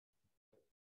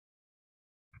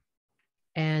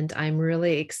And I'm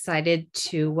really excited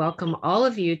to welcome all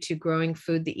of you to Growing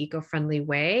Food the Eco-Friendly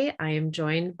Way. I am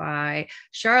joined by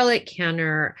Charlotte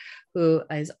Canner, who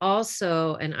is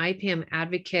also an IPM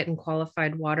advocate and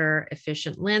qualified water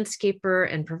efficient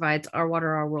landscaper and provides Our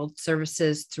Water, Our World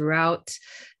services throughout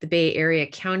the Bay Area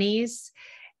counties.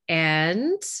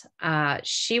 And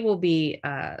she will be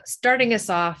starting us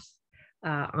off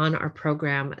on our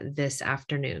program this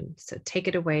afternoon. So take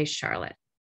it away, Charlotte.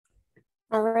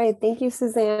 All right. Thank you,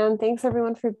 Suzanne. Thanks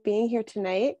everyone for being here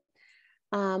tonight.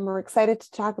 We're excited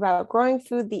to talk about growing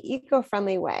food the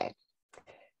eco-friendly way.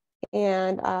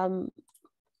 And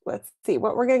let's see,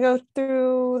 what we're going to go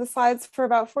through the slides for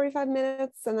about 45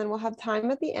 minutes, and then we'll have time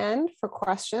at the end for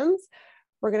questions.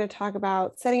 We're going to talk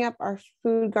about setting up our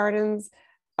food gardens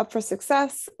up for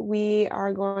success. We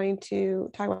are going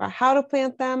to talk about how to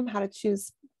plant them, how to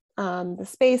choose the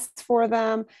space for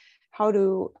them, how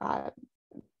to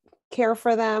care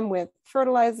for them with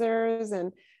fertilizers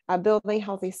and building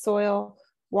healthy soil,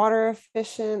 watering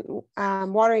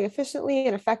efficiently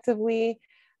and effectively,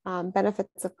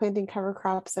 benefits of planting cover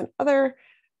crops and other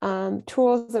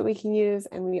tools that we can use.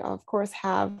 And we, of course,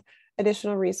 have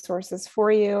additional resources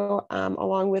for you,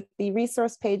 along with the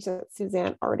resource page that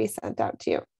Suzanne already sent out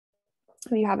to you.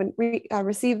 If you haven't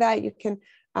received that, you can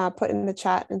put in the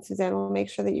chat and Suzanne will make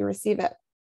sure that you receive it.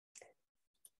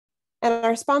 And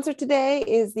our sponsor today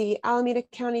is the Alameda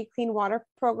County Clean Water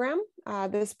Program.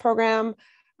 This program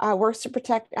works to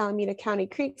protect Alameda County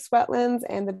creeks, wetlands,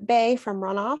 and the bay from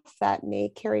runoff that may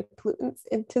carry pollutants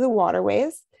into the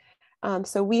waterways.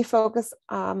 So we focus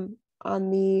on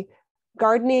the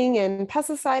gardening and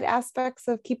pesticide aspects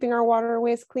of keeping our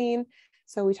waterways clean.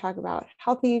 So we talk about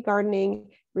healthy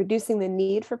gardening, reducing the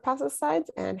need for pesticides,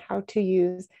 and how to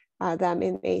use them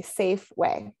in a safe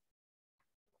way.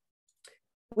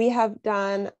 We have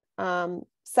done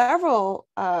several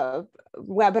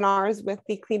webinars with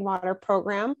the Clean Water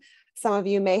Program. Some of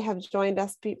you may have joined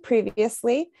us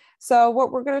previously. So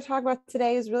what we're going to talk about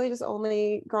today is really just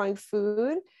only growing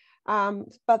food,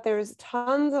 but there's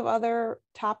tons of other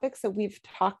topics that we've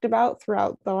talked about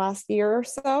throughout the last year or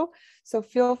so. So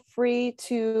feel free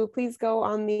to please go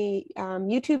on the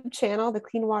YouTube channel, the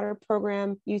Clean Water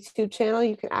Program YouTube channel.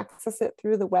 You can access it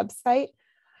through the website,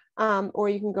 or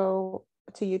you can go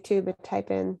to YouTube and type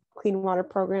in Clean Water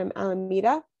Program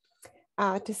Alameda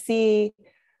to see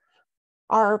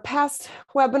our past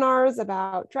webinars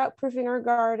about drought proofing our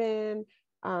garden,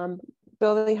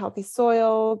 building healthy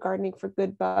soil, gardening for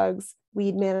good bugs,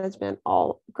 weed management,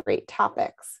 all great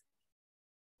topics.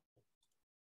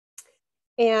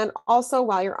 And also,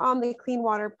 while you're on the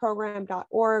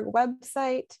cleanwaterprogram.org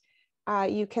website,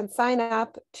 you can sign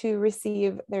up to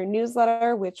receive their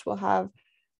newsletter, which will have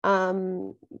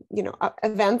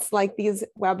events like these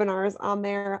webinars on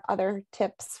there, other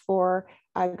tips for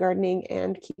gardening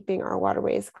and keeping our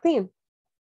waterways clean.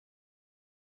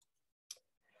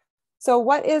 So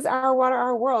what is Our Water,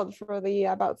 Our World for the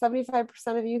about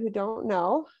 75% of you who don't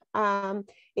know?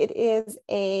 It is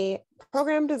a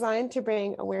program designed to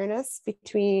bring awareness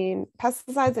between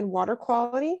pesticides and water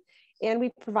quality, and we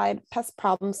provide pest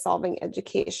problem solving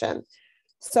education.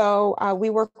 So we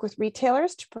work with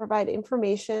retailers to provide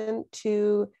information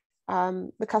to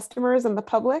the customers and the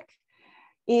public.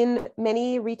 In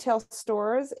many retail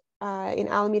stores in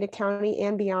Alameda County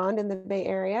and beyond in the Bay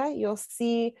Area, you'll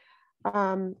see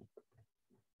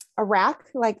a rack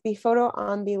like the photo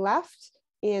on the left.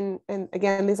 And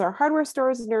again, these are hardware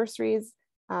stores, nurseries,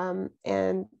 and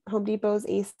Home Depots,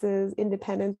 Aces,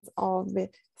 Independents, all of the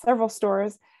several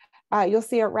stores. You'll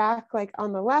see a rack like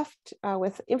on the left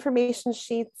with information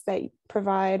sheets that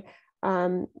provide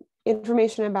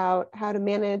information about how to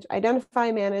manage,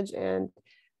 identify, manage, and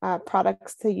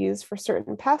products to use for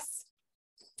certain pests.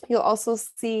 You'll also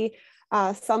see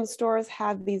some stores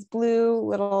have these blue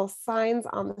little signs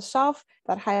on the shelf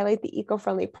that highlight the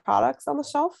eco-friendly products on the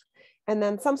shelf. And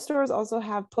then some stores also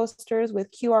have posters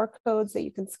with QR codes that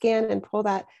you can scan and pull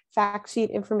that fact sheet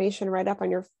information right up on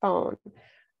your phone.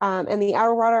 And the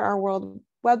Our Water, Our World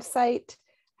website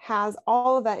has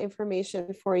all of that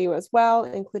information for you as well,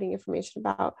 including information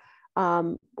about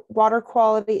water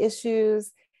quality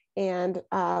issues and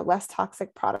less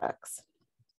toxic products.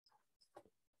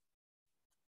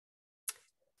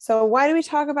 So why do we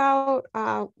talk about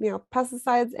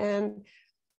pesticides and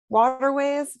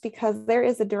waterways? Because there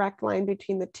is a direct line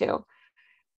between the two.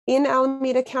 In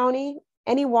Alameda County,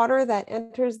 any water that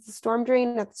enters the storm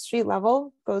drain at the street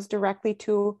level goes directly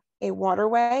to a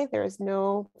waterway. There is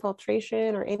no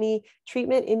filtration or any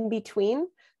treatment in between.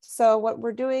 So what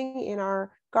we're doing in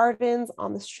our gardens,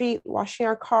 on the street, washing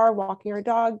our car, walking our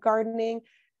dog, gardening,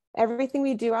 Everything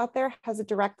we do out there has a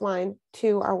direct line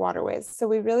to our waterways. So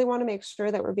we really want to make sure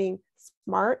that we're being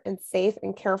smart and safe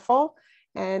and careful,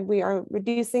 and we are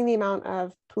reducing the amount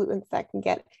of pollutants that can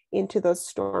get into those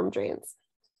storm drains.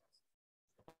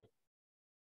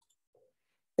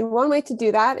 And one way to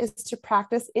do that is to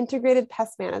practice integrated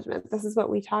pest management. This is what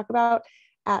we talk about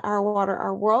at Our Water,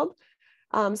 Our World.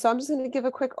 So I'm just going to give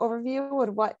a quick overview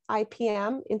of what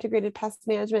IPM, integrated pest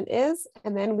management, is,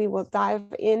 and then we will dive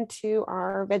into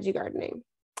our veggie gardening.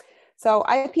 So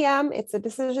IPM, it's a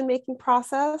decision-making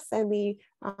process, and we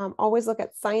always look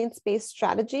at science-based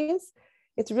strategies.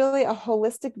 It's really a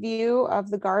holistic view of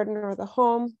the garden or the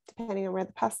home, depending on where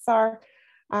the pests are.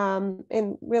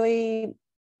 And really,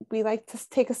 we like to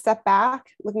take a step back,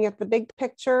 looking at the big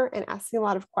picture and asking a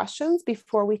lot of questions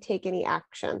before we take any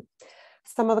action.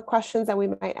 Some of the questions that we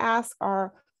might ask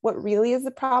are, what really is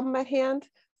the problem at hand?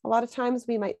 A lot of times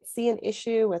we might see an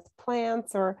issue with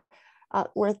plants or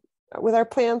with our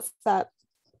plants that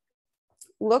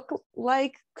look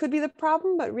like could be the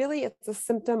problem, but really it's a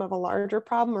symptom of a larger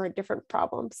problem or a different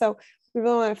problem. So we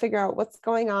really want to figure out what's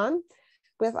going on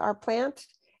with our plant.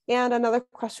 And another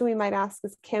question we might ask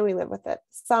is, can we live with it?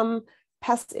 Some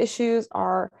pest issues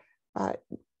are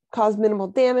cause minimal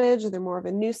damage, they're more of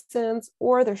a nuisance,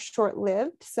 or they're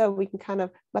short-lived, so we can kind of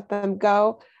let them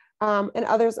go. And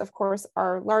others, of course,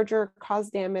 are larger,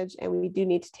 cause damage, and we do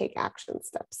need to take action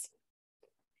steps.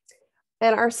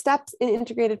 And our steps in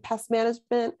integrated pest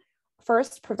management: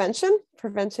 first, prevention.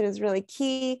 Prevention is really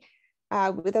key.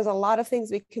 There's a lot of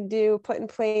things we can do, put in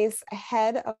place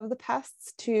ahead of the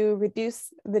pests to reduce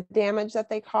the damage that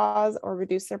they cause or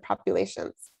reduce their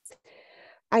populations.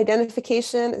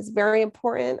 Identification is very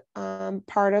important.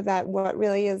 Part of that, what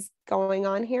really is going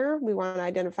on here, we want to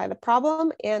identify the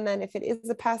problem. And then if it is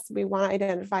a pest, we want to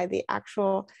identify the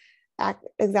actual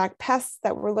exact pests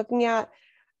that we're looking at.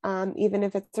 Even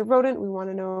if it's a rodent, we want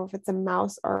to know if it's a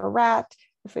mouse or a rat.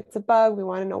 If it's a bug, we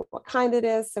want to know what kind it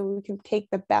is so we can take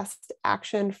the best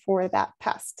action for that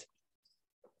pest.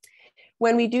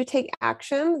 When we do take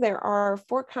action, there are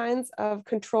 4 kinds of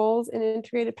controls in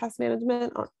integrated pest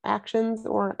management, or actions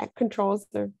or controls.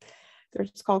 They're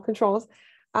just called controls.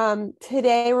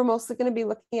 Today, we're mostly going to be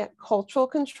looking at cultural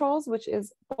controls, which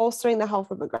is bolstering the health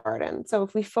of the garden. So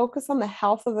if we focus on the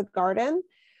health of the garden,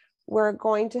 we're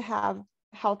going to have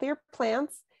healthier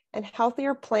plants, and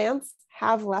healthier plants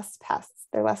have less pests.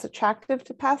 They're less attractive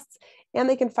to pests, and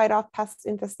they can fight off pest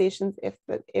infestations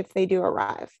if they do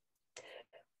arrive.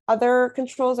 Other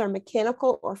controls are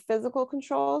mechanical or physical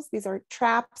controls. These are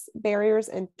traps, barriers,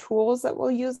 and tools that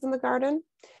we'll use in the garden.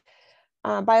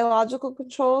 Biological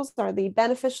controls are the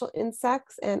beneficial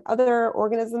insects and other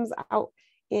organisms out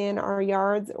in our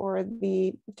yards or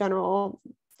the general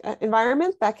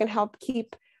environment that can help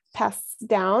keep pests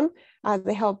down.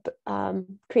 They help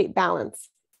create balance.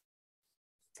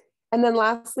 And then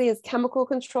lastly is chemical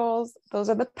controls. Those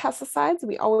are the pesticides.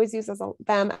 We always use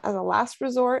them as a last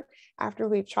resort after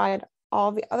we've tried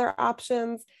all the other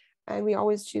options. And we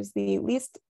always choose the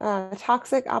least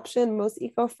toxic option, most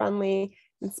eco-friendly,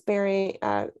 and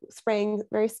spraying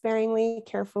very sparingly,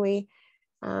 carefully.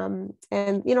 And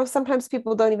sometimes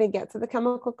people don't even get to the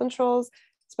chemical controls,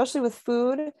 especially with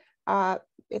food.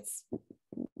 It's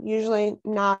usually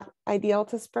not ideal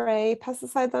to spray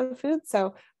pesticides on food.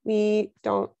 So we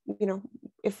don't,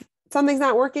 if something's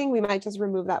not working, we might just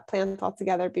remove that plant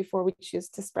altogether before we choose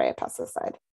to spray a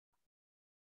pesticide.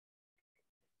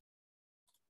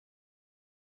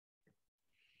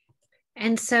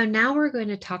 And so now we're going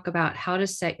to talk about how to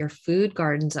set your food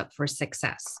gardens up for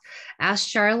success. As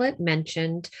Charlotte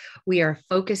mentioned, we are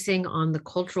focusing on the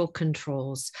cultural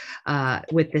controls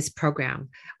with this program.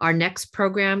 Our next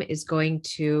program is going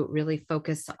to really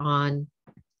focus on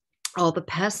all the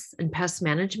pests and pest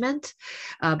management.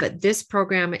 But this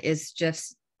program is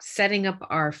just setting up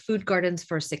our food gardens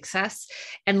for success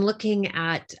and looking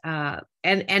at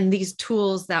and these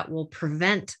tools that will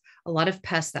prevent a lot of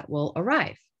pests that will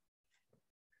arrive.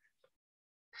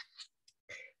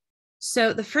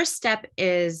 So the first step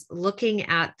is looking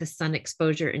at the sun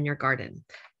exposure in your garden.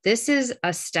 This is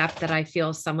a step that I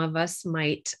feel some of us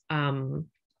might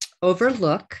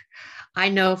overlook. I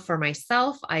know for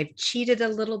myself, I've cheated a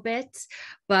little bit,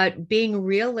 but being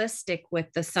realistic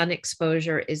with the sun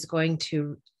exposure is going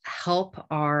to help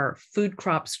our food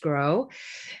crops grow,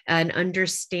 and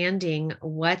understanding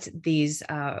what these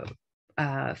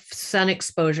sun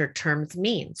exposure terms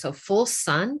mean. So full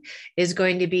sun is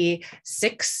going to be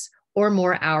 6 or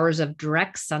more hours of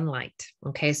direct sunlight.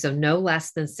 Okay, so no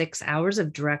less than 6 hours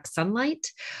of direct sunlight.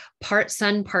 Part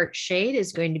sun, part shade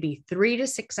is going to be 3 to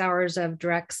 6 hours of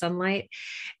direct sunlight.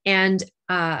 And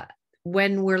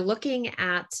when we're looking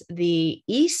at the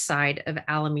east side of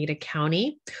Alameda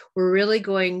County, we're really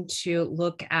going to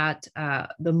look at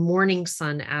the morning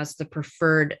sun as the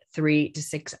preferred 3 to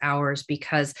 6 hours,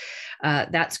 because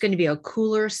that's going to be a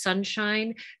cooler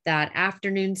sunshine. That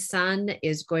afternoon sun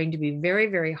is going to be very,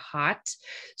 very hot.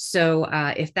 So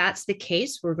if that's the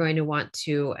case, we're going to want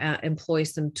to employ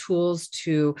some tools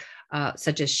to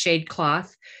such as shade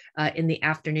cloth in the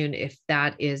afternoon, if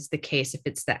that is the case, if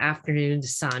it's the afternoon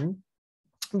sun.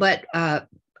 But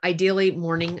ideally,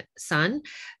 morning sun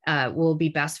will be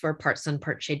best for part sun,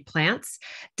 part shade plants.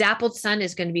 Dappled sun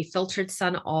is going to be filtered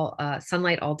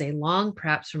sunlight all day long,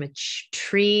 perhaps from a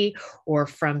tree or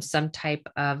from some type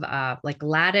of like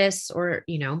lattice, or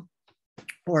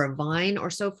or a vine or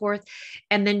so forth.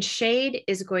 And then shade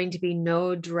is going to be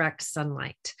no direct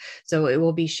sunlight. So it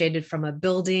will be shaded from a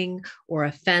building or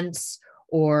a fence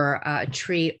or a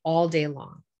tree all day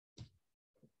long.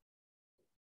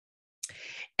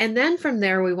 And then from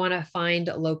there, we want to find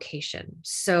a location.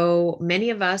 So many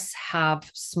of us have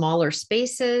smaller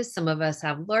spaces. Some of us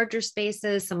have larger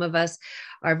spaces. Some of us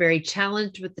are very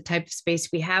challenged with the type of space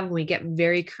we have, and we get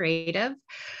very creative.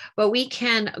 But we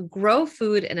can grow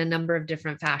food in a number of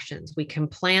different fashions. We can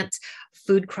plant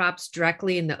food crops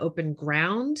directly in the open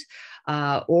ground,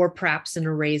 or perhaps in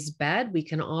a raised bed. We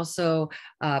can also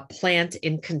plant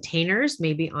in containers,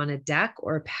 maybe on a deck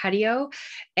or a patio.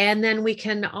 And then we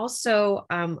can also,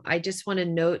 I just want to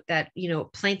note that,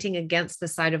 planting against the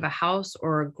side of a house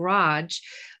or a garage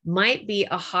might be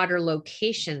a hotter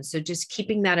location. So just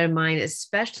keeping that in mind,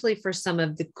 especially for some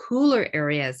of the cooler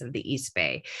areas of the East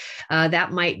Bay,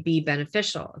 that might be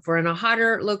beneficial. If we're in a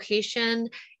hotter location,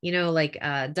 like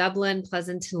Dublin,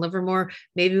 Pleasanton, Livermore,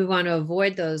 maybe we want to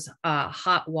avoid those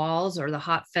hot walls or the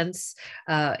hot fence,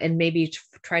 and maybe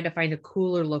try to find a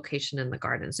cooler location in the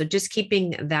garden. So just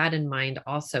keeping that in mind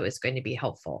also is going to be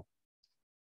helpful.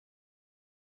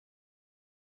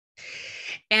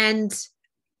 And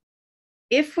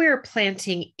if we're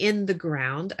planting in the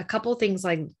ground, a couple of things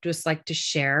I just like to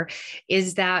share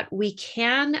is that we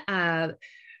can,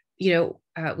 we can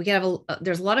have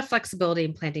there's a lot of flexibility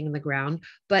in planting in the ground,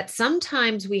 but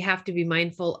sometimes we have to be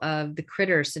mindful of the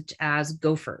critters such as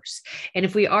gophers. And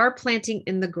if we are planting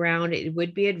in the ground, it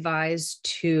would be advised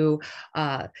to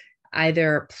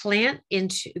either plant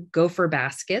into gopher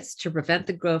baskets to prevent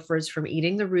the gophers from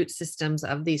eating the root systems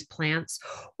of these plants,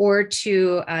 or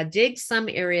to dig some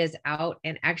areas out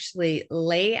and actually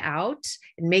lay out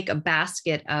and make a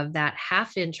basket of that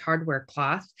 1/2-inch hardware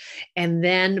cloth, and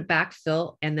then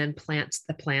backfill and then plant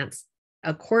the plants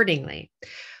accordingly.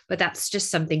 But that's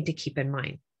just something to keep in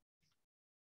mind.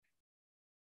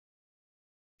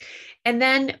 And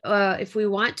then if we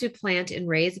want to plant in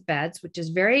raised beds, which is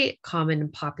very common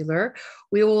and popular,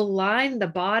 we will line the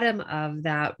bottom of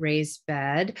that raised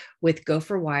bed with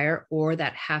gopher wire or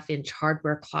that 1/2-inch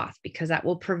hardware cloth, because that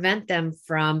will prevent them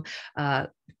from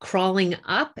crawling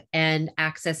up and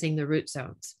accessing the root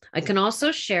zones. I can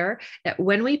also share that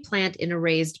when we plant in a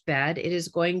raised bed, it is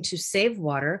going to save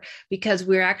water, because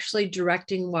we're actually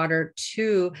directing water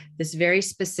to this very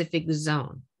specific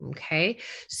zone. Okay,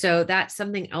 so that's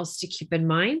something else to keep in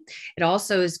mind. It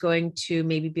also is going to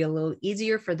maybe be a little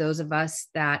easier for those of us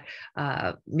that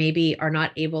maybe are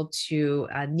not able to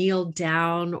kneel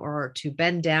down or to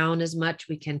bend down as much.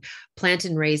 We can plant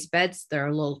in raised beds. They're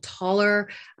a little taller,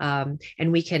 and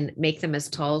we can make them as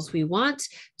tall as we want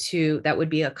to. That would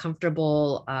be a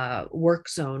comfortable work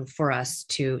zone for us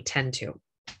to tend to.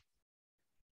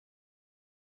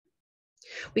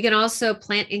 We can also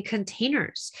plant in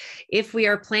containers. If we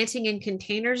are planting in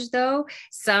containers, though,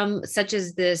 some such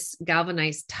as this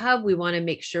galvanized tub, we want to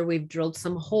make sure we've drilled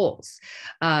some holes.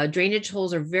 Drainage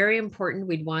holes are very important.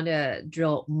 We'd want to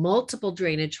drill multiple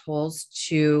drainage holes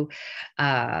to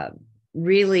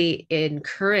really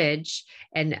encourage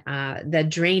the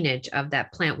drainage of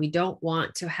that plant. We don't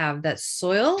want to have that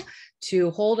soil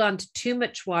to hold on to too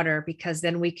much water, because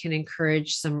then we can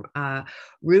encourage some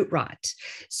root rot.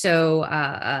 So,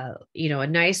 a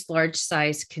nice large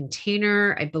size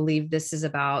container, I believe this is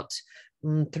about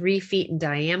 3 feet in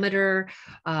diameter.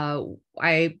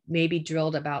 I maybe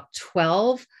drilled about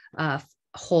 12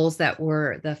 holes that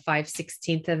were the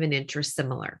 5/16 of an inch or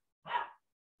similar.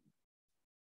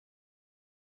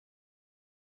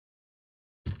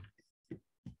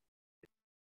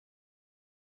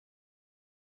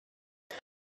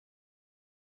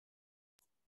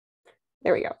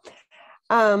 There we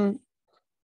go.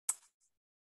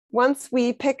 Once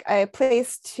we pick a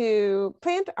place to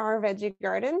plant our veggie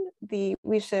garden,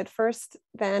 we should first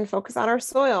then focus on our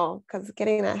soil, because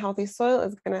getting that healthy soil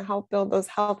is going to help build those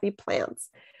healthy plants.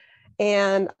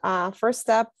 And first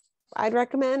step I'd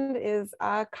recommend is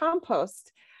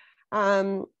compost.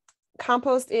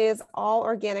 Compost is all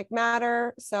organic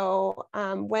matter. So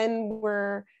when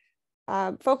we're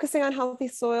focusing on healthy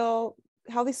soil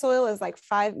is like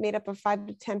made up of 5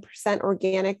 to 10%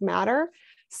 organic matter.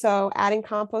 So adding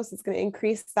compost is going to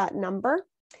increase that number.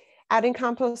 Adding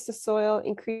compost to soil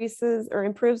increases or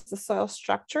improves the soil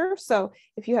structure. So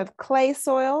if you have clay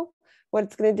soil, what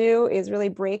it's going to do is really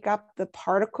break up the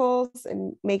particles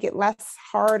and make it less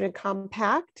hard and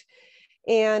compact.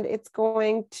 And it's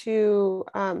going to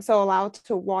allow it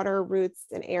to water, roots,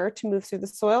 and air to move through the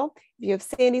soil. If you have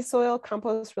sandy soil,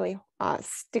 compost really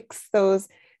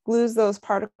glues those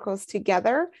particles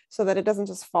together so that it doesn't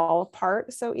just fall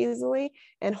apart so easily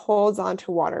and holds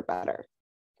onto water better.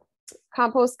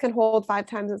 Compost can hold 5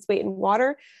 times its weight in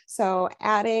water. So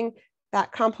adding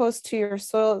that compost to your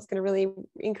soil is going to really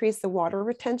increase the water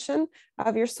retention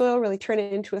of your soil, really turn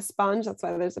it into a sponge. That's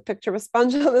why there's a picture of a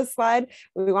sponge on this slide.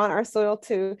 We want our soil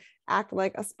to act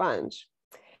like a sponge.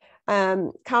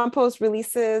 Compost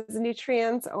releases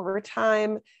nutrients over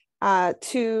time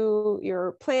to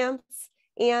your plants,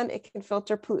 and it can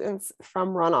filter pollutants from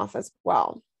runoff as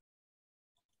well.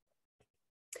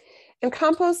 And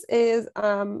compost is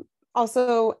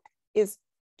also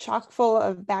chock full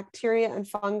of bacteria and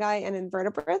fungi and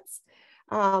invertebrates,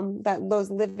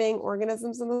 those living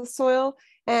organisms in the soil.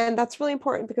 And that's really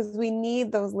important because we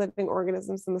need those living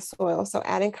organisms in the soil. So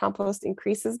adding compost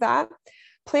increases that.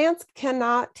 Plants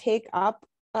cannot take up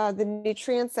the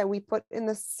nutrients that we put in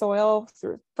the soil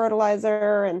through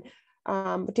fertilizer and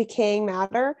decaying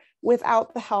matter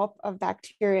without the help of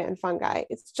bacteria and fungi.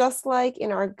 It's just like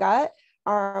in our gut.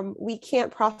 We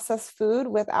can't process food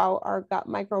without our gut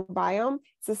microbiome.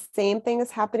 It's the same thing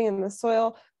is happening in the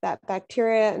soil. That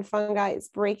bacteria and fungi is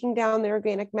breaking down the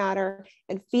organic matter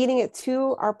and feeding it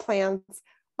to our plants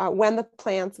when the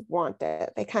plants want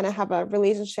it. They kind of have a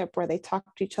relationship where they talk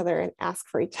to each other and ask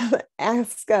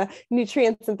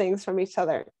nutrients and things from each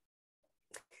other.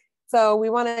 So we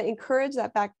want to encourage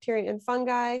that bacteria and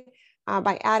fungi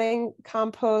by adding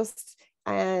compost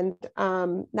and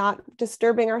not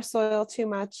disturbing our soil too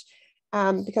much,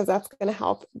 because that's going to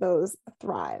help those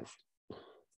thrive.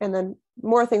 And then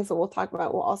more things that we'll talk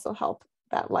about will also help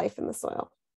that life in the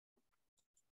soil.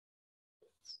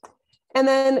 And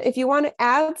then if you want to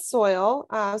add soil,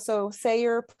 so say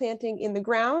you're planting in the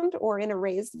ground or in a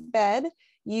raised bed,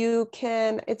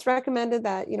 it's recommended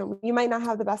that, you might not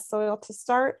have the best soil to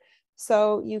start.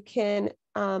 So you can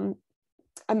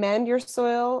amend your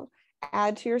soil,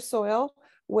 add to your soil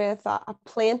with a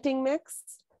planting mix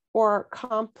or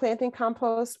planting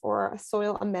compost or a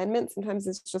soil amendment. Sometimes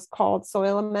it's just called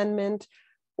soil amendment,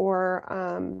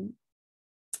 or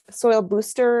soil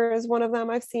booster is one of them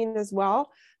I've seen as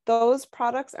well. Those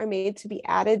products are made to be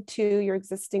added to your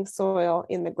existing soil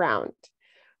in the ground.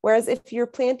 Whereas if you're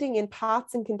planting in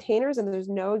pots and containers and there's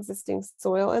no existing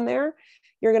soil in there,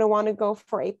 you're going to want to go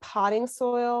for a potting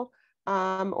soil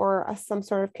or some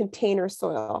sort of container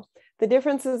soil. The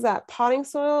difference is that potting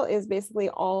soil is basically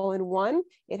all in one.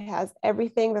 It has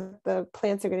everything that the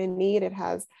plants are going to need. It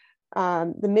has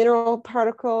the mineral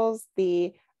particles,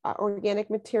 the organic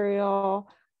material,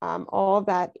 all of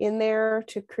that in there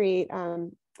to create,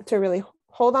 to really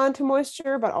hold on to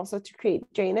moisture, but also to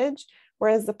create drainage.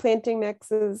 Whereas the planting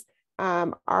mixes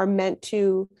are meant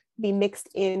to be mixed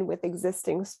in with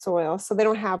existing soil. So they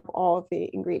don't have all of the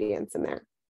ingredients in there.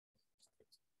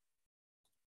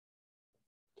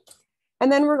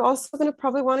 And then we're also going to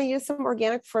probably want to use some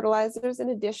organic fertilizers in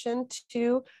addition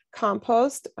to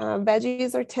compost.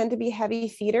 Veggies tend to be heavy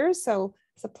feeders, so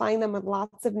supplying them with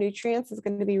lots of nutrients is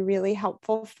going to be really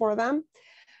helpful for them.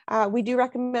 We do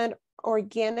recommend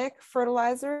organic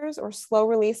fertilizers or slow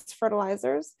release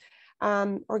fertilizers.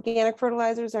 Organic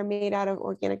fertilizers are made out of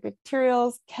organic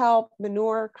materials, kelp,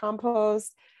 manure,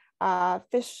 compost,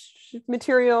 fish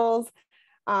materials,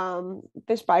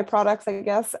 fish byproducts, I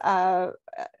guess,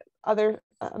 other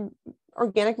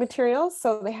organic materials.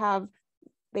 So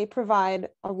they provide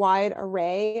a wide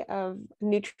array of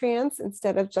nutrients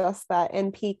instead of just that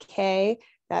NPK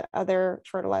that other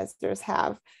fertilizers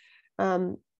have.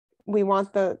 We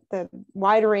want the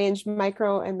wide range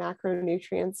micro and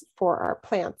macronutrients for our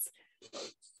plants.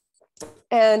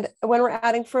 And when we're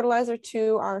adding fertilizer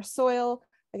to our soil,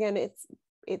 again,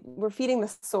 we're feeding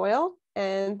the soil,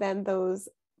 and then those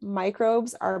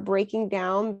microbes are breaking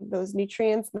down those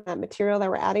nutrients, that material that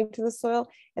we're adding to the soil,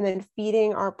 and then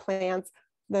feeding our plants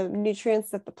the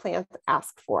nutrients that the plants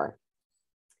ask for.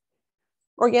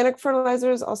 Organic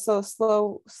fertilizers also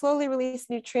slowly release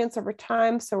nutrients over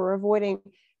time, so we're avoiding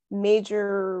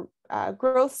major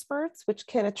growth spurts, which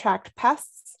can attract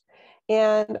pests.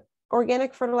 And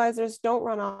organic fertilizers don't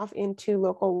run off into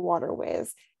local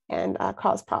waterways and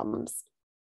cause problems.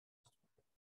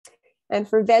 And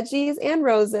for veggies and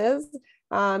roses,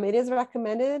 it is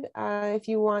recommended if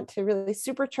you want to really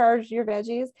supercharge your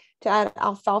veggies to add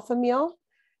alfalfa meal.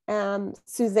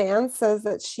 Suzanne says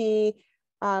that she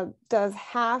does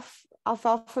half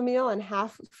alfalfa meal and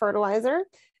half fertilizer.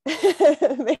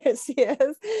 There she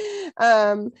is.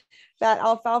 That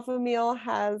alfalfa meal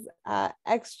has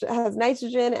has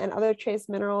nitrogen and other trace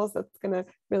minerals. That's going to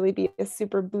really be a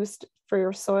super boost for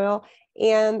your soil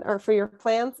or for your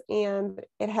plants, and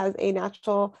it has a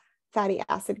natural fatty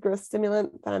acid growth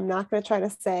stimulant that I'm not going to try to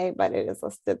say, but it is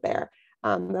listed there.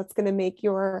 That's going to make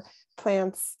your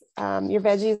plants, your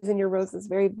veggies and your roses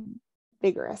very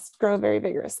vigorous, grow very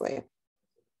vigorously.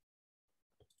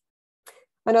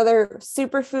 Another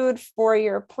superfood for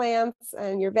your plants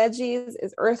and your veggies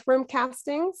is earthworm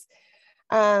castings.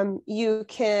 You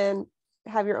can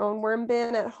have your own worm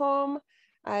bin at home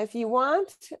if you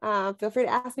want. Feel free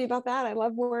to ask me about that. I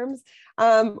love worms.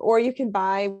 Or you can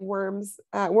buy worm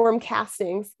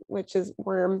castings, which is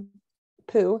worm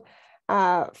poo,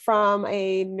 from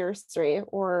a nursery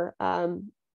or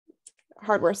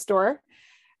hardware store.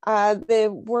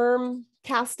 The worm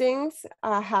castings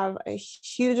have a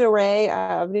huge array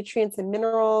of nutrients and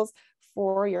minerals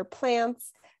for your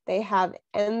plants. They have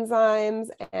enzymes,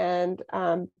 and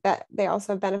that they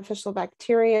also have beneficial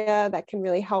bacteria that can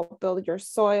really help build your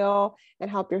soil and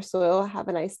help your soil have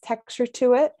a nice texture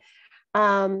to it.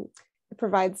 It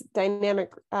provides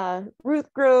dynamic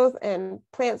root growth and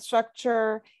plant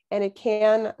structure, and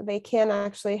they can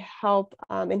actually help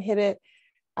inhibit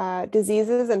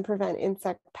diseases and prevent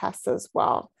insect pests as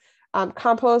well.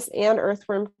 Compost and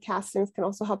earthworm castings can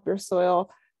also help your soil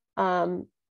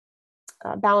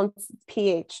balance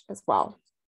pH as well.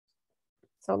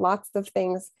 So lots of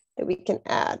things that we can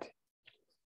add.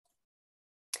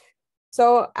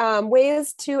 So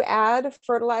ways to add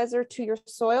fertilizer to your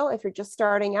soil if you're just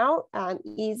starting out,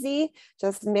 easy.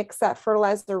 Just mix that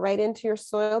fertilizer right into your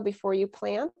soil before you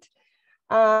plant.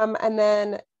 And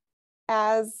then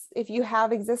if you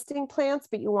have existing plants,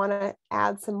 but you want to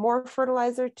add some more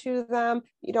fertilizer to them,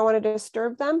 you don't want to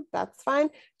disturb them, that's fine.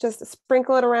 Just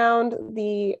sprinkle it around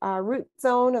the root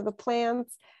zone of the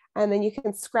plants, and then you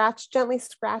can gently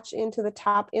scratch into the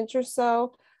top inch or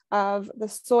so of the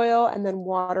soil and then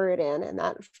water it in, and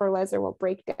that fertilizer will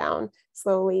break down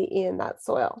slowly in that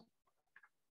soil.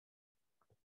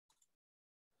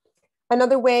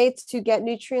 Another way to get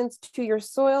nutrients to your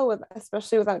soil,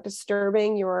 especially without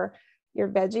disturbing your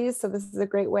veggies. So this is a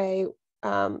great way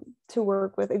to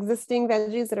work with existing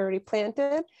veggies that are already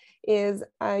planted, is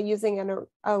using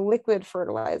a liquid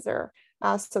fertilizer.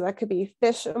 So that could be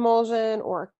fish emulsion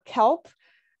or kelp.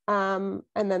 And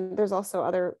then there's also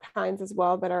other kinds as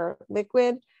well that are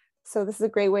liquid. So this is a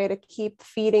great way to keep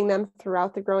feeding them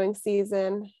throughout the growing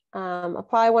season.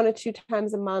 Apply 1 to 2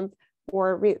 times a month,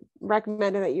 or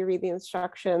recommended that you read the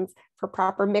instructions for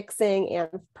proper mixing and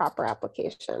proper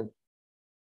application.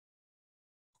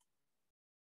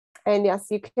 And yes,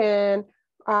 you can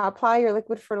apply your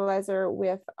liquid fertilizer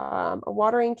with a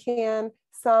watering can.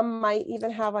 Some might even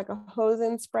have like a hose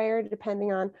and sprayer,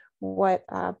 depending on what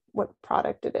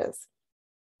product it is.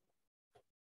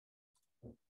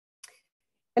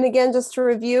 And again, just to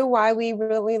review why we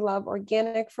really love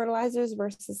organic fertilizers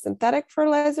versus synthetic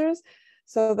fertilizers.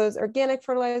 So those organic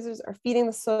fertilizers are feeding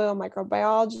the soil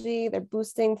microbiology, they're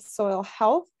boosting soil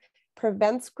health,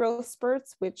 prevents growth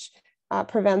spurts, which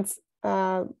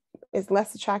is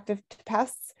less attractive to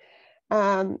pests.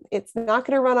 It's not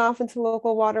going to run off into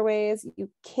local waterways. You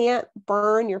can't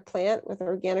burn your plant with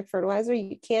organic fertilizer.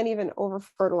 You can't even over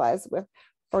fertilize with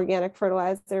organic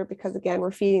fertilizer because, again,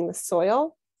 we're feeding the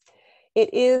soil.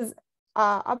 It is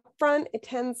upfront,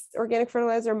 organic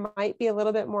fertilizer might be a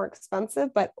little bit more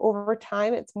expensive, but over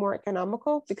time it's more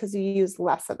economical because you use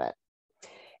less of it.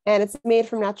 And it's made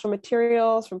from natural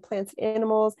materials, from plants and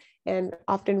animals, and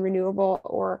often renewable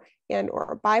or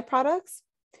byproducts.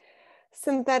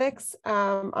 Synthetics,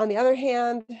 on the other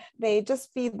hand, they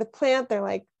just feed the plant. They're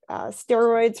like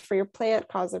steroids for your plant,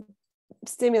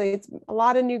 stimulates a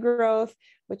lot of new growth,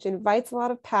 which invites a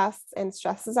lot of pests and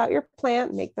stresses out your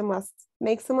plant, makes them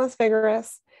less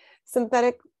vigorous.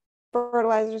 Synthetic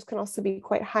fertilizers can also be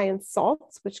quite high in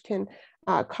salts, which can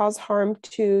cause harm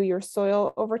to your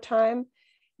soil over time.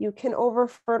 You can over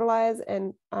fertilize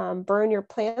and burn your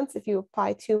plants if you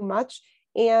apply too much,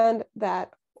 and that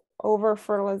over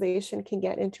fertilization can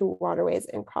get into waterways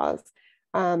and cause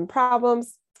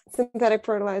problems. Synthetic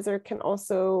fertilizer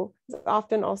is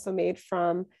often also made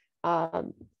from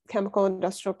chemical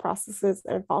industrial processes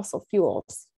and fossil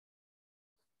fuels.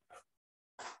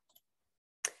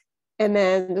 And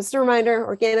then just a reminder,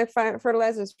 organic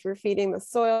fertilizers for feeding the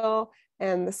soil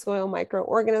and the soil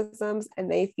microorganisms, and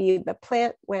they feed the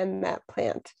plant when that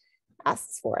plant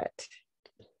asks for it.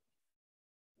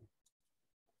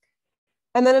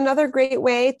 And then another great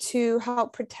way to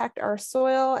help protect our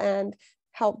soil and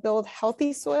help build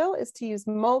healthy soil is to use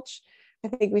mulch. I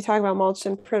think we talk about mulch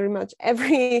in pretty much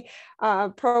every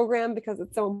program because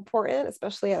it's so important,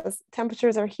 especially as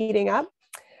temperatures are heating up.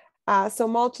 So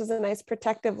mulch is a nice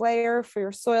protective layer for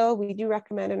your soil. We do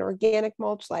recommend an organic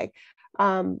mulch like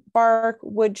bark,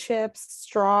 wood chips,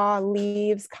 straw,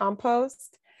 leaves,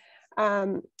 compost.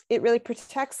 It really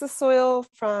protects the soil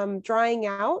from drying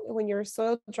out. When your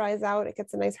soil dries out, it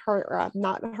gets a nice hard, or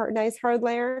not hard, nice hard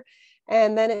layer.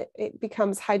 And then it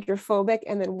becomes hydrophobic,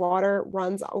 and then water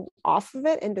runs off of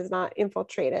it and does not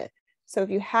infiltrate it. So if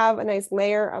you have a nice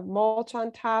layer of mulch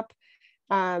on top,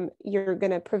 you're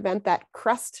going to prevent that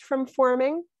crust from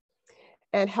forming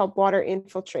and help water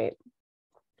infiltrate.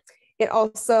 It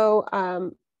also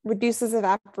reduces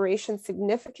evaporation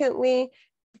significantly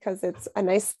because it's a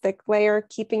nice thick layer,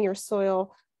 keeping your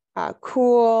soil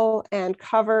cool and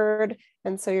covered.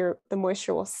 And so the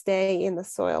moisture will stay in the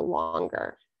soil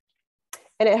longer.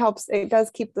 And it does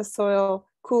keep the soil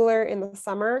cooler in the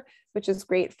summer, which is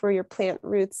great for your plant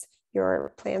roots.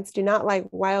 Your plants do not like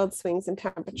wild swings in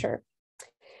temperature.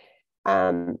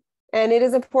 And it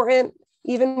is important,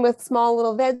 even with small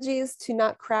little veggies, to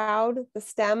not crowd the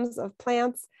stems of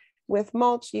plants. With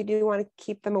mulch, you do want to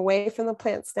keep them away from the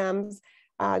plant stems,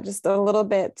 just a little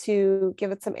bit to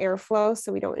give it some airflow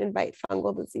so we don't invite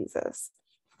fungal diseases.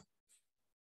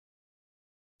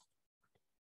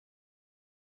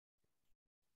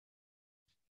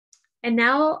 And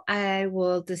now I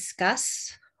will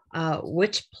discuss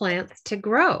which plants to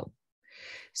grow.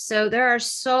 So there are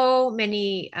so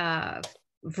many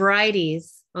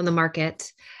varieties on the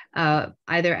market,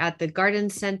 either at the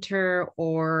garden center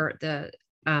or the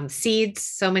seeds,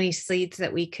 so many seeds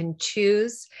that we can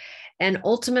choose. And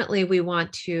ultimately, we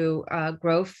want to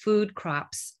grow food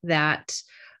crops that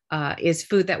is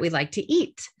food that we like to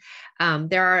eat.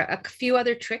 There are a few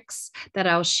other tricks that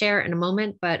I'll share in a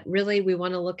moment, but really we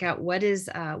want to look at what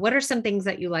are some things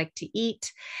that you like to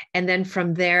eat, and then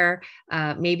from there,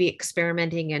 maybe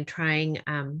experimenting and trying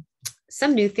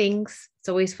some new things. It's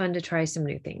always fun to try some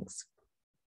new things.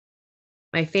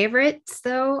 My favorites,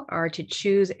 though, are to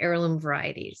choose heirloom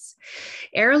varieties.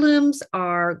 Heirlooms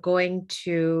are going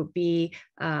to be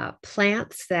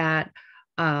plants that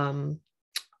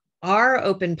are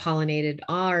open pollinated,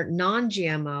 are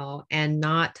non-GMO, and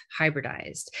not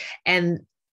hybridized. And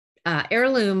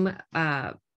heirloom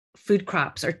food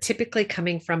crops are typically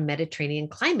coming from Mediterranean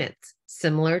climates,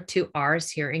 similar to ours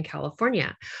here in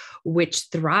California, which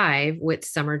thrive with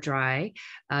summer dry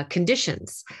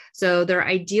conditions. So they're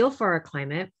ideal for our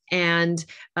climate. And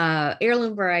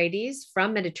heirloom varieties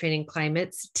from Mediterranean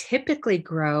climates typically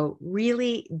grow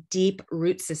really deep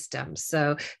root systems.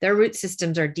 So their root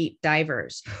systems are deep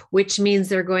divers, which means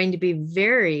they're going to be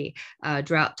very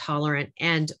drought tolerant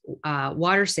and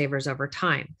water savers over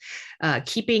time.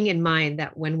 Keeping in mind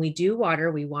that when we do water,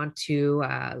 we want to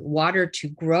water to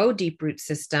grow deep root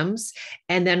systems.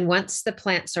 And then once the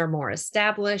plants are more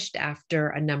established after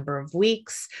a number of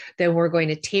weeks, then we're going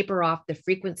to taper off the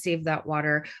frequency of that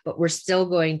water, but we're still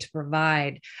going to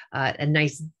provide a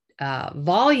nice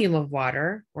volume of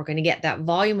water. We're going to get that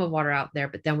volume of water out there,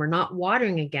 but then we're not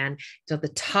watering again until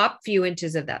the top few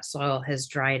inches of that soil has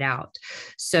dried out.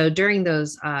 So during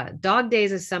those dog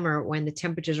days of summer, when the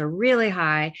temperatures are really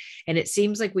high and it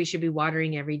seems like we should be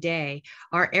watering every day,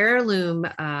 our heirloom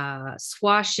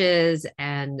squashes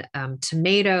and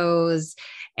tomatoes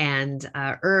and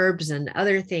herbs and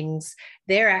other things,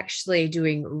 they're actually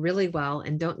doing really well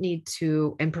and don't need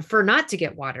to, and prefer not to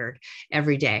get watered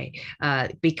every day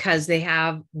because they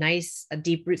have nice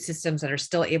deep root systems that are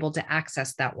still able to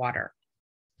access that water.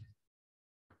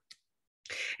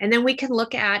 And then we can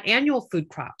look at annual food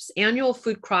crops. Annual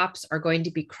food crops are going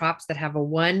to be crops that have a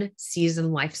one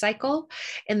season life cycle.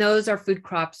 And those are food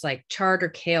crops like chard or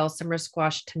kale, summer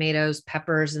squash, tomatoes,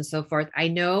 peppers, and so forth. I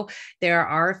know there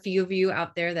are a few of you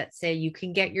out there that say you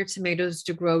can get your tomatoes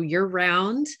to grow year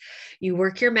round. You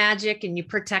work your magic and you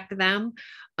protect them.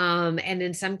 And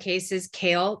in some cases,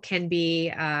 kale can be,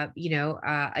 a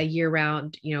year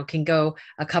round, can go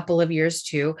a couple of years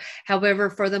too. However,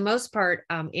 for the most part,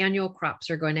 annual crops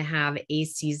are going to have a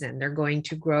season. They're going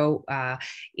to grow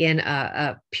in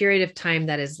a period of time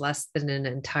that is less than an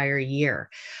entire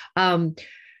year.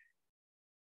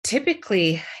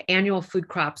 Typically, annual food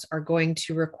crops are going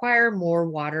to require more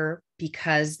water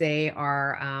because they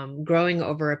are growing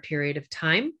over a period of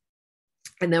time.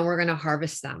 and then we're going to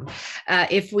harvest them.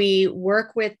 If we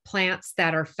work with plants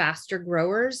that are faster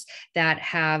growers, that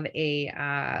have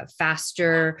a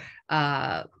faster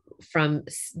from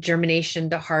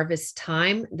germination to harvest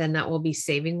time, then that will be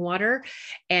saving water.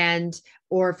 And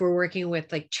or if we're working with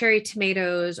like cherry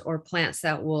tomatoes or plants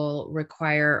that will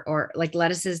require, or like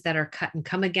lettuces that are cut and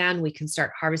come again, we can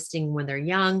start harvesting when they're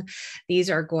young. These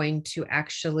are going to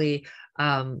actually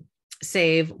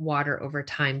save water over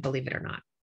time, believe it or not.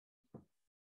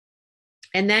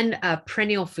 And then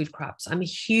perennial food crops. I'm a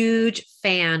huge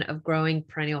fan of growing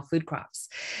perennial food crops.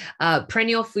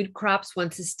 Perennial food crops,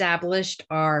 once established,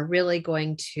 are really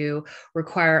going to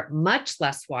require much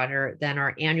less water than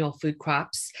our annual food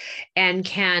crops, and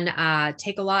can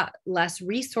take a lot less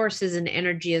resources and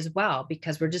energy as well,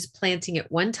 because we're just planting it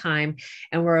one time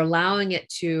and we're allowing it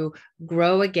to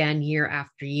grow again year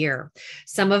after year.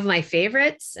 Some of my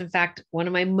favorites, in fact, one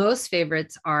of my most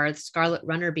favorites, are scarlet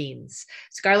runner beans.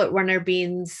 Scarlet runner beans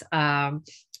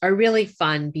are really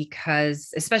fun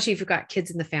because, especially if you've got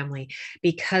kids in the family,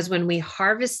 because when we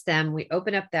harvest them, we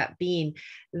open up that bean.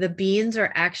 The beans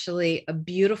are actually a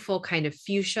beautiful kind of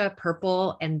fuchsia,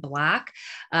 purple, and black.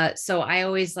 So I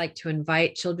always like to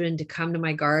invite children to come to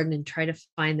my garden and try to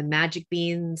find the magic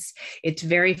beans. It's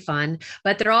very fun,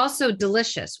 but they're also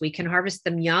delicious. We can harvest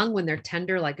them young when they're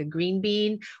tender, like a green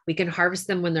bean. We can harvest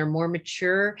them when they're more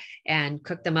mature and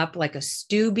cook them up like a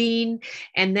stew bean.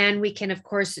 And then we can, of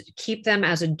course, keep them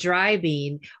as a dry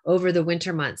bean over the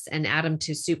winter months and add them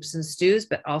to soups and stews,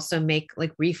 but also make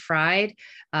like refried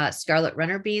scarlet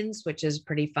runner beans, which is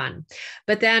pretty fun.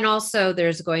 But then also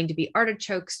there's going to be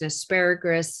artichokes and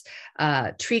asparagus,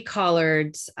 tree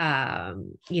collards,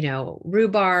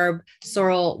 rhubarb,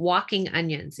 sorrel, walking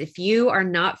onions. If you are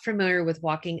not familiar with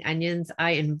walking onions,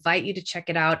 I invite you to check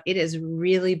it out. It is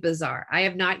really bizarre. I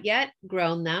have not yet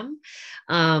grown them.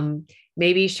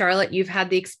 Maybe Charlotte, you've had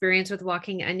the experience with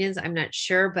walking onions. I'm not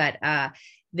sure, but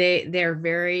they're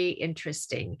very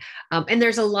interesting. And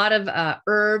there's a lot of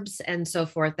herbs and so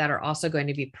forth that are also going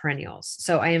to be perennials.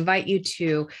 So I invite you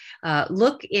to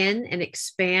look in and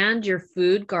expand your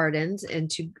food gardens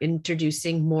into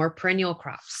introducing more perennial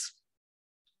crops.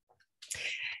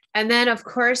 And then, of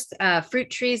course, fruit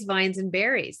trees, vines, and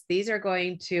berries. These are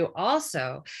going to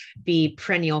also be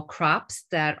perennial crops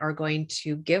that are going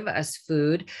to give us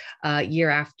food year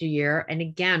after year. And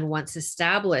again, once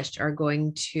established, are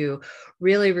going to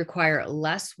really require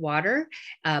less water,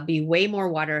 be way more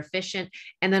water efficient,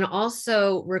 and then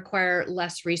also require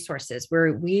less resources,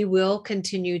 where we will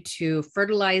continue to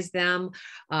fertilize them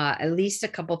at least a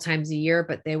couple times a year,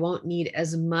 but they won't need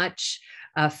as much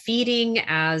feeding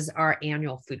as our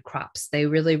annual food crops. They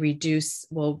really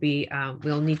we'll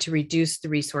need to reduce the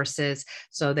resources,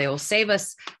 so they will save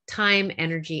us time,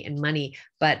 energy, and money,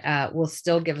 but will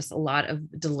still give us a lot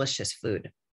of delicious food.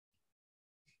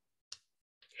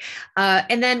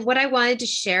 And then what I wanted to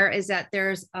share is that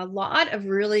there's a lot of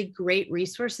really great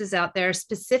resources out there,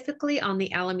 specifically on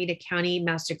the Alameda County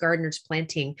Master Gardeners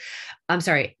Planting.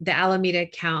 The Alameda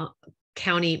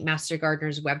County Master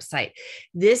Gardeners website.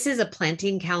 This is a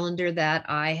planting calendar that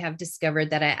I have discovered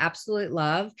that I absolutely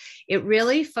love. It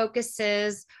really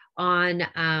focuses on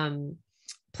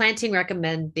planting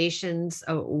recommendations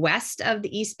west of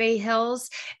the East Bay Hills.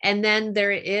 And then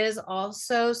there is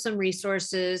also some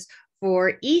resources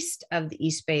for east of the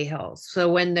East Bay Hills. So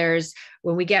when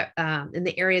we get in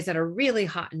the areas that are really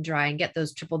hot and dry and get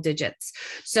those triple digits.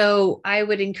 So I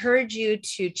would encourage you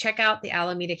to check out the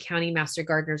Alameda County Master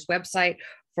Gardeners website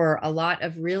for a lot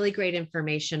of really great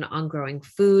information on growing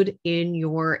food in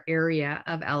your area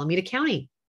of Alameda County.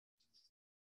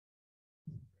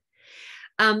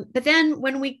 But then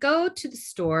when we go to the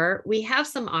store, we have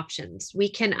some options. We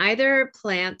can either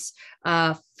plant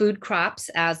food crops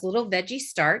as little veggie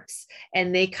starts,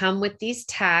 and they come with these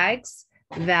tags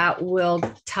that will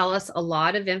tell us a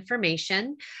lot of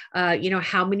information,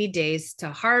 how many days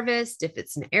to harvest, if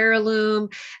it's an heirloom,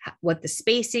 what the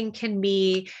spacing can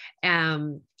be,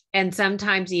 and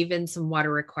sometimes even some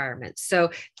water requirements. So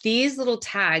these little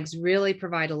tags really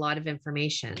provide a lot of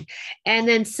information. And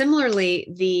then similarly,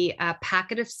 the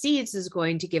packet of seeds is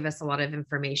going to give us a lot of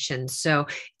information. So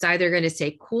it's either going to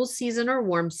say cool season or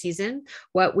warm season.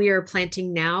 What we are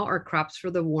planting now are crops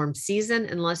for the warm season,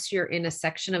 unless you're in a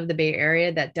section of the Bay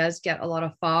Area that does get a lot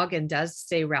of fog and does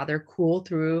stay rather cool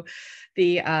through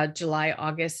the July,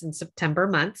 August, and September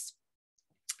months.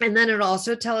 And then it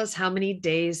also tells us how many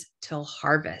days till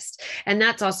harvest. And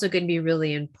that's also going to be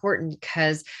really important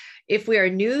because, if we are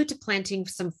new to planting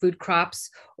some food crops,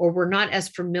 or we're not as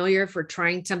familiar for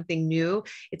trying something new,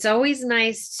 it's always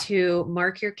nice to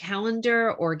mark your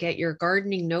calendar or get your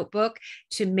gardening notebook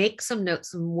to make some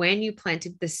notes on when you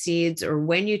planted the seeds or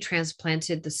when you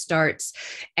transplanted the starts,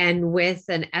 and with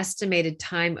an estimated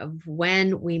time of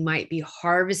when we might be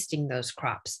harvesting those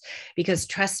crops. Because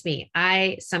trust me,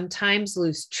 I sometimes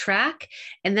lose track,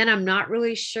 and then I'm not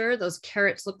really sure. Those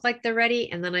carrots look like they're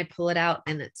ready, and then I pull it out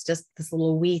and it's just this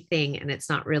little wee thing, and it's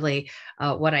not really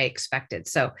what I expected.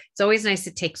 So it's always nice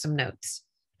to take some notes.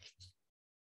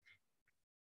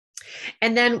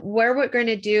 And then where we're going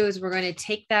to do is we're going to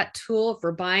take that tool. If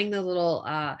we're buying the little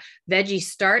veggie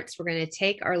starts, we're going to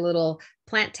take our little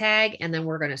plant tag, and then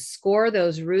we're going to score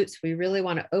those roots. We really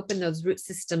want to open those root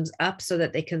systems up so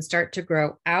that they can start to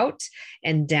grow out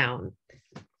and down.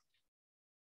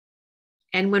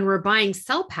 And when we're buying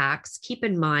cell packs, keep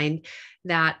in mind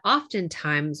that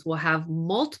oftentimes we'll have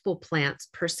multiple plants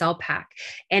per cell pack.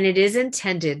 And it is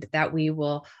intended that we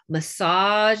will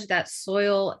massage that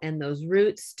soil and those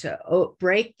roots to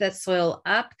break that soil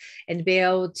up and be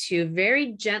able to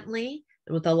very gently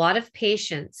and with a lot of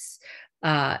patience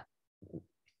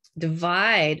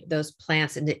divide those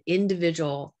plants into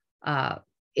individual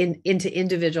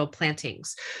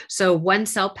plantings. So one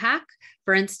cell pack,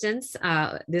 for instance,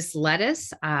 this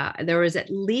lettuce, there was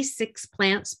at least 6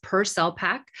 plants per cell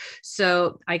pack.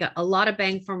 So I got a lot of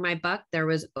bang for my buck. There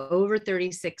was over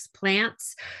 36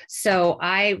 plants. So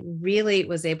I really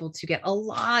was able to get a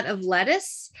lot of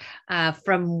lettuce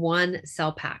from one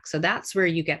cell pack. So that's where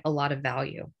you get a lot of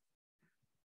value.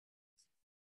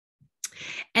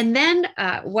 And then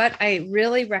what I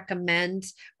really recommend,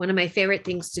 one of my favorite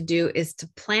things to do is to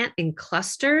plant in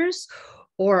clusters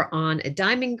or on a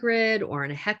diamond grid or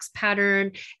in a hex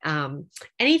pattern.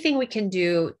 Anything we can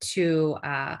do to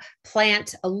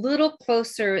plant a little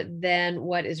closer than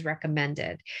what is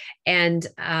recommended. And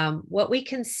what we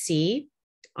can see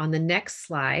on the next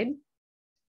slide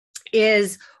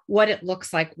is what it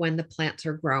looks like when the plants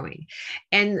are growing.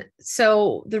 And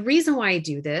so the reason why I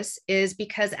do this is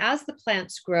because as the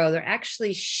plants grow, they're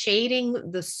actually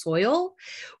shading the soil,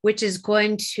 which is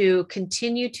going to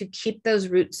continue to keep those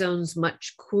root zones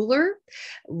much cooler,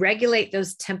 regulate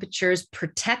those temperatures,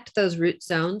 protect those root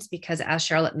zones, because as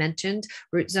Charlotte mentioned,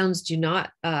 root zones do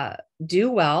not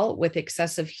do well with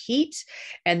excessive heat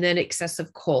and then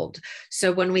excessive cold.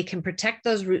 So when we can protect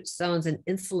those root zones and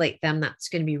insulate them, that's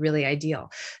going to be really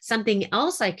ideal. Something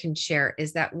else I can share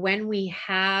is that when we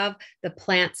have the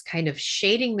plants kind of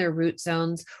shading their root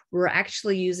zones, we're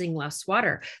actually using less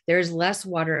water. There's less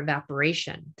water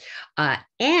evaporation.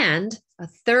 And a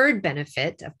third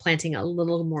benefit of planting a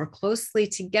little more closely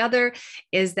together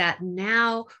is that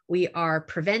now we are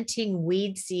preventing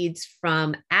weed seeds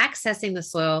from accessing the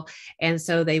soil, and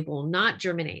so they will not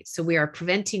germinate. So we are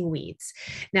preventing weeds.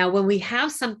 Now, when we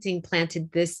have something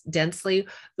planted this densely,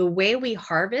 the way we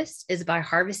harvest is by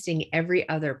harvesting every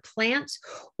other plant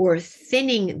or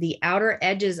thinning the outer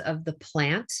edges of the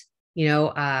plant,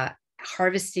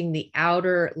 harvesting the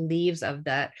outer leaves of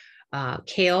that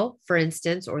kale, for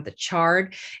instance, or the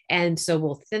chard. And so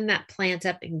we'll thin that plant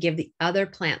up and give the other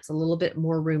plants a little bit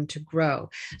more room to grow.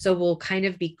 So we'll kind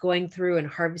of be going through and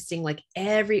harvesting like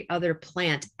every other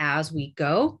plant as we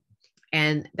go.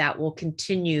 And that will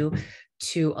continue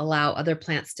to allow other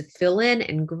plants to fill in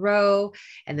and grow.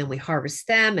 And then we harvest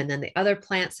them. And then the other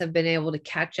plants have been able to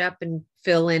catch up and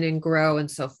fill in and grow and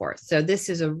so forth. So this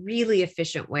is a really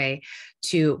efficient way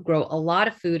to grow a lot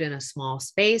of food in a small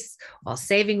space while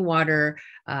saving water,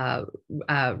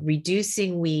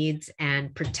 reducing weeds,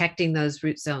 and protecting those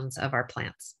root zones of our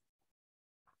plants.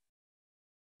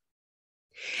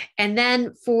 And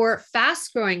then for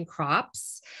fast growing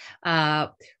crops,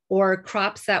 or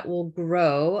crops that will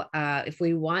grow, if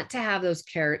we want to have those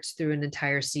carrots through an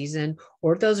entire season,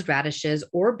 or those radishes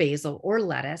or basil or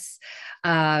lettuce,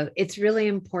 it's really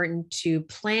important to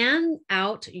plan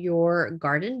out your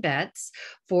garden beds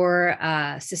for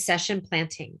succession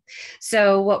planting.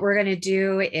 So what we're going to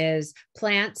do is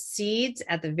plant seeds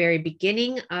at the very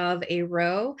beginning of a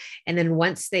row. And then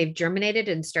once they've germinated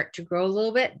and start to grow a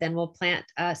little bit, then we'll plant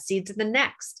seeds in the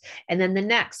next, and then the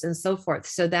next, and so forth.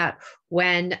 So that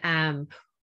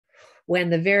when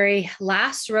the very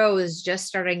last row is just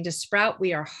starting to sprout,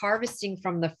 we are harvesting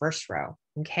from the first row.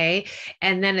 Okay.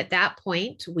 And then at that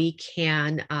point, we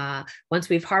can, once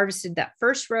we've harvested that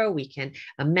first row, we can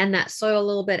amend that soil a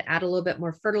little bit, add a little bit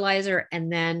more fertilizer, and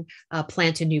then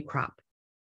plant a new crop.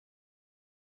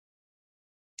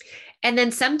 And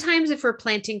then sometimes if we're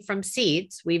planting from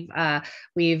seeds, we've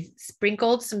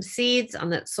sprinkled some seeds on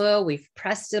that soil, we've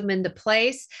pressed them into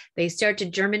place, they start to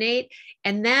germinate,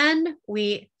 and then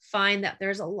we find that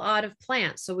there's a lot of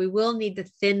plants. So we will need to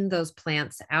thin those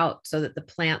plants out so that the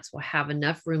plants will have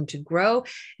enough room to grow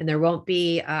and there won't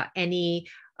be any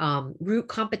root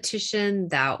competition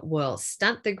that will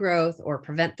stunt the growth or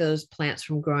prevent those plants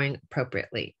from growing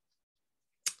appropriately.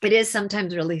 It is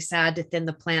sometimes really sad to thin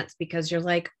the plants because you're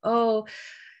like, oh,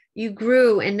 you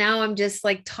grew and now I'm just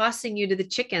like tossing you to the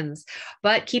chickens.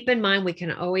 But keep in mind, we can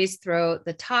always throw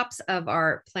the tops of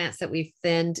our plants that we've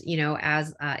thinned,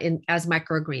 as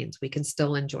microgreens. We can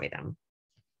still enjoy them.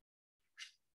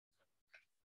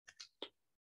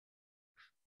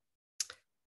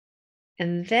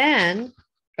 And then,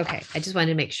 okay, I just wanted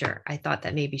to make sure. I thought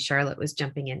that maybe Charlotte was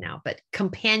jumping in now, but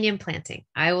companion planting.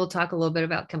 I will talk a little bit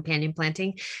about companion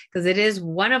planting because it is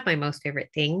one of my most favorite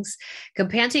things.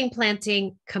 Companion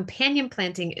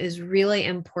planting is really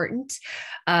important.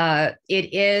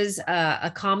 It is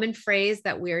a common phrase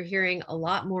that we are hearing a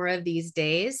lot more of these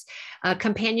days.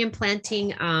 Companion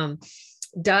planting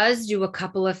does do a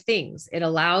couple of things. It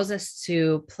allows us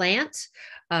to plant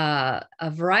a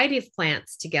variety of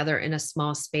plants together in a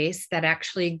small space that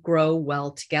actually grow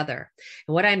well together.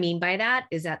 And what I mean by that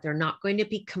is that they're not going to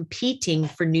be competing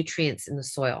for nutrients in the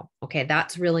soil. Okay,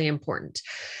 that's really important.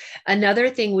 Another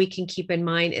thing we can keep in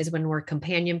mind is when we're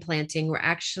companion planting, we're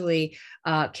actually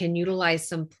can utilize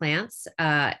some plants.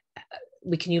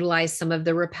 We can utilize some of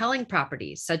the repelling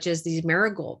properties, such as these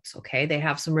marigolds. Okay, they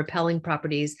have some repelling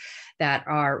properties that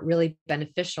are really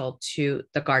beneficial to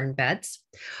the garden beds.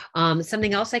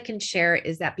 Something else I can share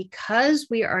is that because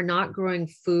we are not growing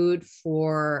food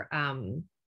for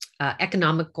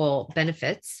economical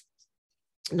benefits,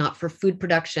 not for food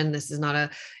production, this is not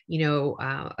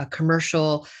a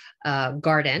commercial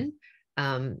garden.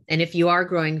 And if you are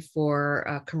growing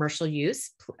for commercial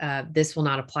use, this will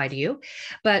not apply to you.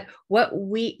 But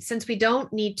since we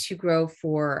don't need to grow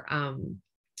for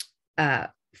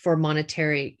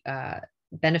monetary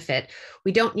benefit,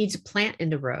 we don't need to plant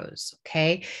into rows.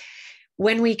 Okay.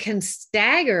 When we can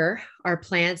stagger our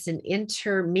plants and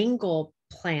intermingle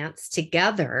plants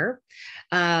together,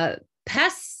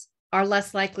 pests are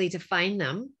less likely to find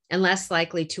them and less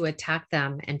likely to attack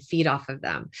them and feed off of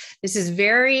them. This is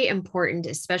very important,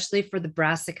 especially for the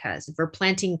brassicas. If we're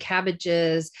planting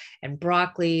cabbages and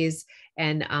broccolis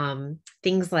and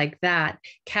things like that,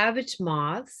 cabbage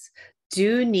moths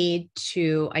do need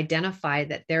to identify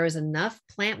that there is enough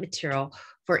plant material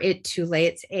for it to lay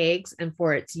its eggs and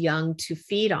for its young to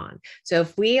feed on. So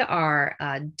if we are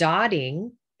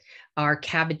dotting our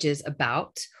cabbages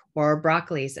about or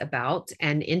broccolis about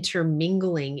and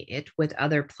intermingling it with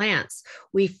other plants,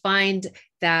 we find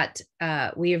that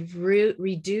we have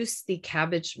reduced the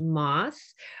cabbage moth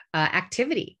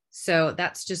activity. So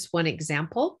that's just one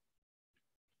example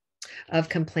of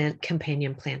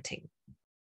companion planting.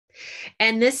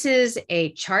 And this is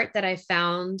a chart that I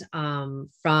found from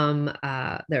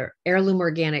the Heirloom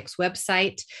Organics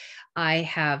website. I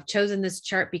have chosen this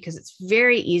chart because it's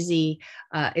very easy.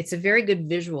 It's a very good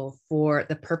visual for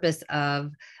the purpose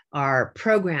of our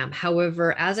program.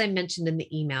 However, as I mentioned in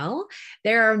the email,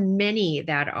 there are many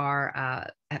that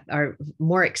are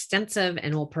more extensive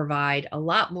and will provide a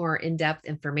lot more in-depth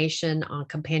information on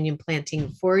companion planting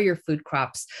for your food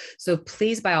crops. So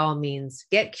please, by all means,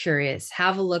 get curious,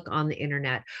 have a look on the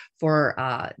internet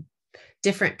for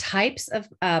different types of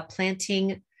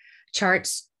planting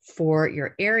charts for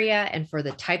your area and for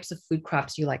the types of food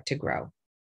crops you like to grow.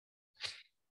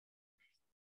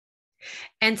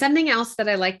 And something else that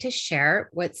I like to share,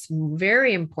 what's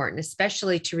very important,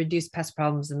 especially to reduce pest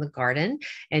problems in the garden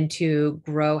and to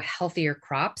grow healthier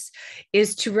crops,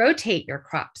 is to rotate your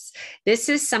crops. This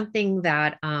is something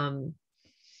that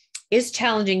is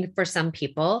challenging for some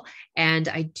people. And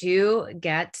I do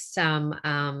get some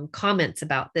comments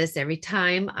about this every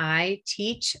time I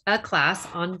teach a class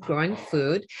on growing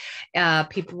food.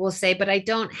 People will say, but I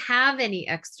don't have any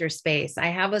extra space. I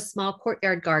have a small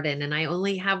courtyard garden and I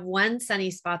only have one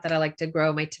sunny spot that I like to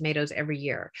grow my tomatoes every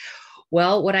year.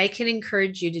 Well, what I can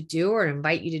encourage you to do or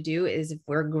invite you to do is if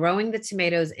we're growing the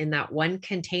tomatoes in that one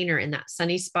container in that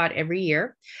sunny spot every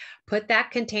year, put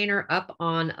that container up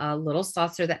on a little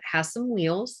saucer that has some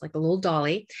wheels, like a little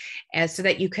dolly, so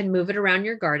that you can move it around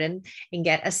your garden and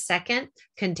get a second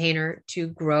container to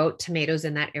grow tomatoes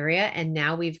in that area. And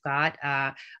now we've got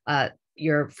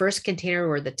your first container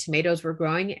where the tomatoes were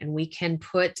growing, and we can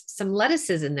put some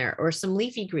lettuces in there or some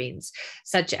leafy greens,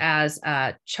 such as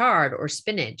chard or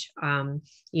spinach,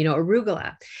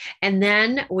 arugula. And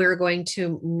then we're going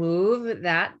to move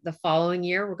that the following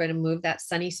year. We're going to move that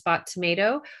sunny spot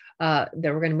tomato. Then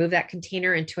we're going to move that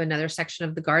container into another section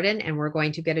of the garden, and we're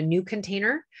going to get a new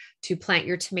container to plant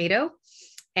your tomato.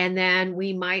 And then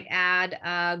we might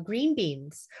add green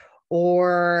beans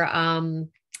or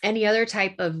any other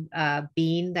type of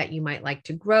bean that you might like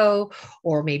to grow,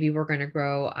 or maybe we're going to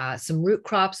grow some root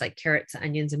crops like carrots,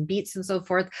 onions, and beets and so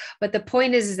forth. But the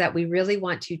point is that we really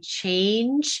want to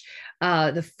change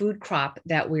the food crop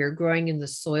that we're growing in the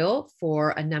soil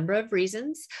for a number of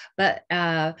reasons, but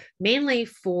mainly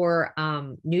for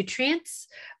nutrients.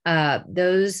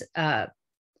 Those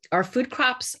our food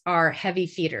crops are heavy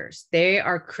feeders. They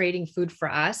are creating food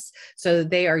for us. So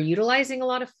they are utilizing a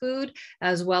lot of food,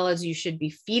 as well as you should be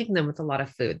feeding them with a lot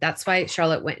of food. That's why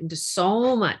Charlotte went into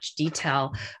so much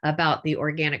detail about the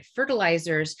organic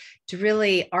fertilizers to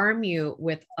really arm you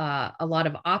with a lot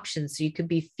of options. So you could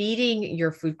be feeding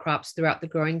your food crops throughout the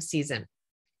growing season.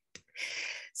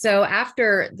 So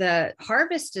after the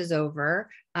harvest is over,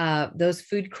 those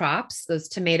food crops, those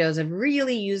tomatoes have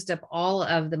really used up all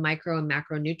of the micro and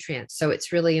macronutrients. So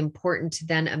it's really important to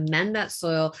then amend that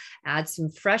soil, add some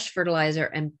fresh fertilizer,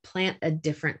 and plant a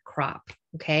different crop.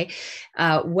 Okay.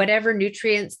 Whatever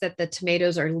nutrients that the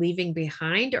tomatoes are leaving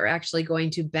behind are actually going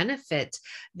to benefit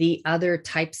the other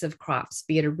types of crops,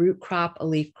 be it a root crop, a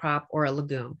leaf crop, or a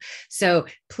legume. So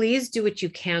please do what you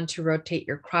can to rotate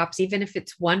your crops. Even if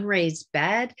it's one raised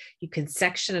bed, you can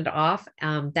section it off.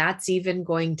 That's even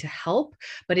going to help,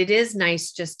 but it is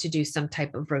nice just to do some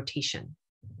type of rotation.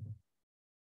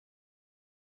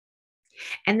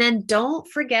 And then don't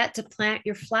forget to plant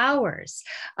your flowers.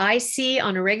 I see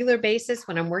on a regular basis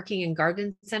when I'm working in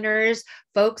garden centers,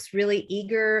 folks really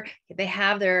eager. They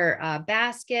have their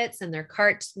baskets and their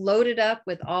carts loaded up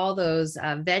with all those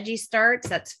veggie starts.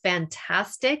 That's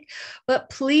fantastic. But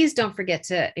please don't forget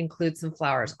to include some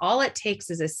flowers. All it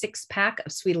takes is a 6-pack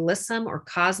of sweet alyssum or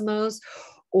cosmos,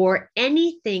 or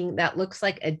anything that looks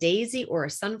like a daisy or a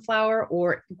sunflower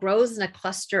or grows in a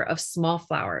cluster of small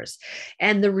flowers.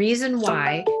 And the reason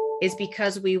why is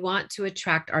because we want to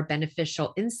attract our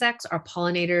beneficial insects, our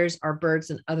pollinators, our birds,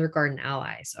 and other garden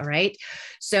allies. All right.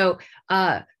 So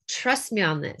trust me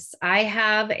on this. I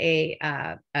have a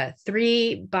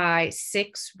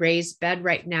 3x6 raised bed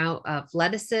right now of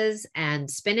lettuces and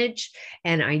spinach.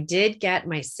 And I did get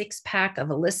my 6-pack of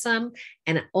alyssum.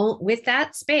 And with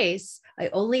that space, I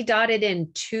only dotted in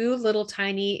 2 little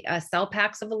tiny cell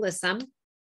packs of alyssum,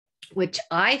 which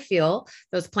I feel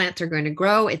those plants are going to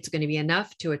grow. It's going to be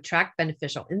enough to attract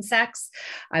beneficial insects.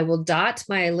 I will dot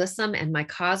my alyssum and my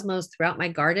cosmos throughout my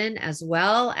garden, as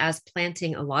well as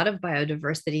planting a lot of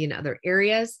biodiversity in other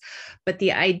areas. But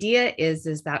the idea is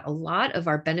that a lot of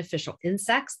our beneficial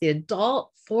insects, the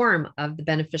adult form of the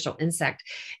beneficial insect,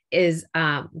 is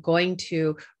going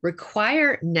to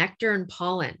require nectar and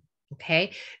pollen.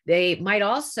 Okay. They might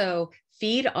also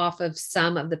feed off of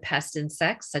some of the pest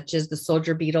insects, such as the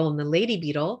soldier beetle and the lady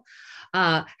beetle.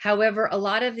 However, a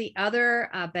lot of the other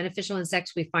beneficial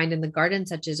insects we find in the garden,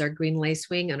 such as our green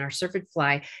lacewing and our syrphid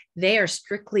fly, they are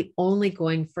strictly only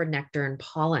going for nectar and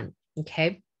pollen.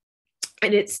 Okay.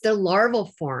 And it's the larval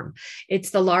form. It's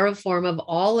the larval form of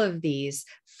all of these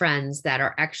friends that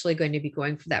are actually going to be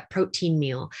going for that protein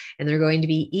meal. And they're going to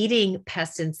be eating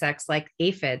pest insects like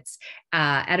aphids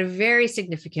at a very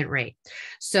significant rate.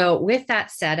 So with that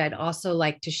said, I'd also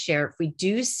like to share, if we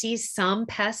do see some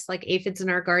pests like aphids in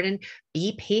our garden,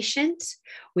 be patient.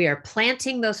 We are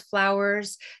planting those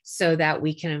flowers so that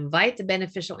we can invite the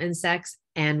beneficial insects.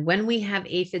 And when we have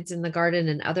aphids in the garden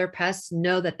and other pests,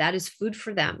 know that that is food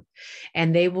for them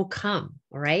and they will come.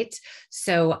 All right.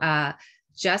 So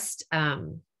just,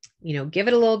 give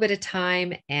it a little bit of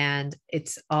time and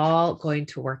it's all going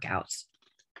to work out.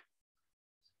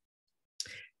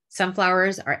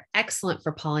 Sunflowers are excellent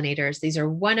for pollinators. These are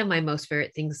one of my most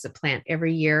favorite things to plant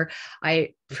every year. I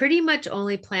pretty much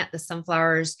only plant the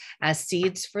sunflowers as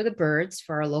seeds for the birds,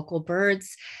 for our local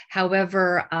birds.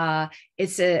 However,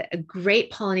 it's a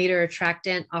great pollinator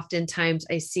attractant. Oftentimes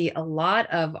I see a lot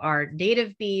of our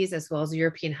native bees, as well as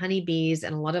European honeybees,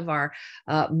 and a lot of our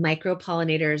micro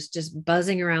pollinators just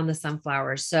buzzing around the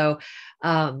sunflowers. So,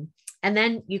 and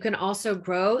then you can also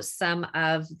grow some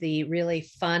of the really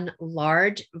fun,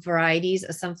 large varieties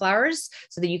of sunflowers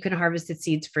so that you can harvest the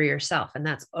seeds for yourself. And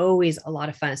that's always a lot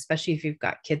of fun, especially if you've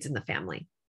got kids in the family.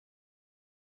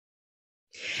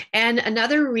 And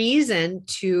another reason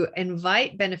to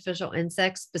invite beneficial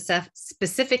insects,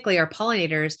 specifically our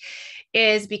pollinators,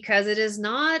 is because it is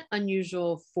not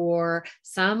unusual for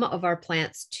some of our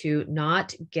plants to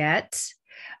not get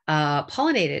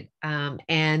pollinated,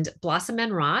 and blossom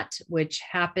end rot, which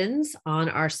happens on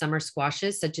our summer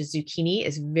squashes, such as zucchini,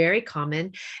 is very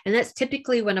common. And that's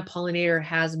typically when a pollinator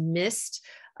has missed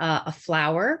a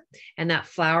flower, and that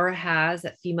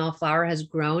female flower has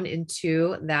grown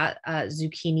into that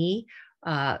zucchini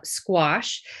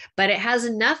squash, but it has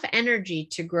enough energy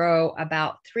to grow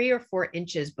about 3 or 4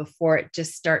 inches before it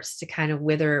just starts to kind of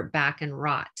wither back and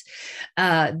rot.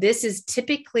 This is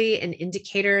typically an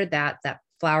indicator that that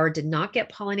flower did not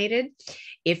get pollinated.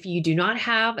 If you do not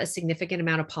have a significant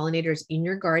amount of pollinators in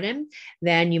your garden,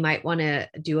 then you might want to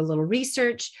do a little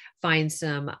research, find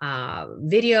some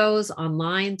videos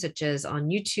online, such as on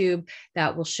YouTube,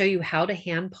 that will show you how to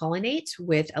hand pollinate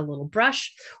with a little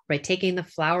brush by taking the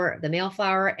flower, the male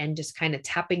flower, and just kind of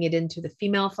tapping it into the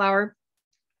female flower.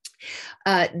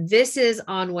 This is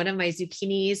on one of my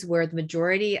zucchinis where the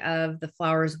majority of the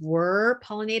flowers were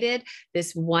pollinated.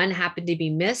 This one happened to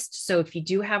be missed. So if you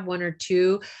do have 1 or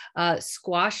 2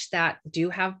 squash that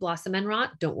do have blossom end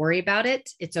rot, don't worry about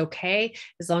it. It's okay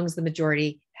as long as the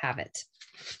majority have it.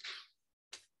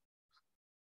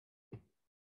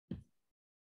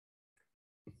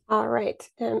 All right,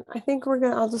 and I think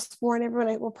I'll just warn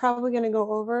everyone, we're probably gonna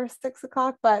go over 6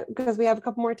 o'clock, but because we have a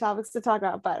couple more topics to talk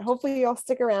about, but hopefully you'll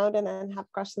stick around and then have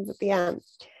questions at the end.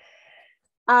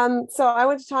 So I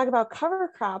want to talk about cover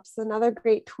crops, another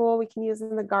great tool we can use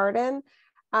in the garden.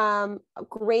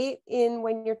 Great in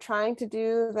when you're trying to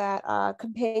do that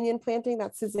companion planting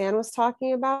that Suzanne was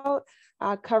talking about.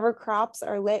 Cover crops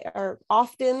are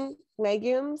often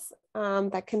legumes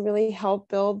that can really help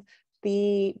build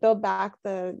back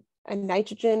the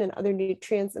nitrogen and other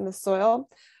nutrients in the soil.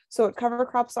 So what cover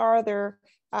crops are, they're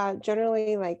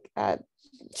generally like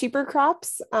cheaper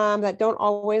crops that don't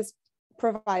always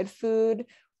provide food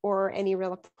or any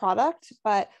real product,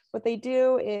 but what they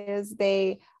do is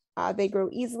they grow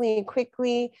easily and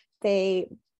quickly. They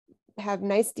have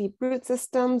nice deep root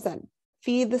systems that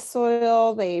feed the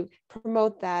soil. They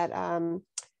promote that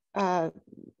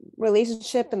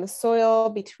relationship in the soil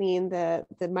between the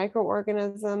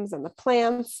microorganisms and the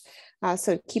plants.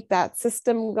 So keep that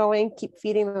system going, keep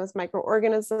feeding those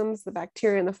microorganisms, the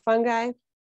bacteria and the fungi.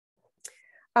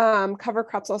 Cover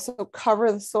crops also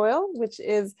cover the soil, which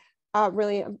is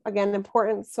really, again,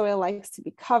 important. Soil likes to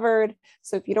be covered.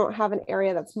 So if you don't have an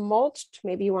area that's mulched,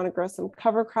 maybe you want to grow some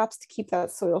cover crops to keep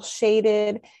that soil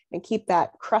shaded and keep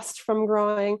that crust from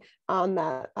growing on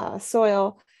that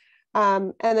soil.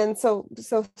 And then so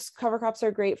cover crops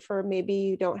are great for maybe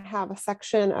you don't have a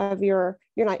section of you're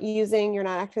not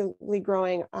actively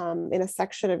growing in a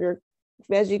section of your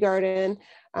veggie garden.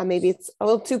 Maybe it's a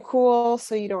little too cool,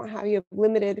 so you have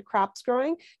limited crops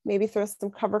growing. Maybe throw some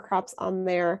cover crops on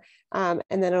there, and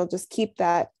then it'll just keep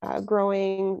that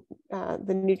growing,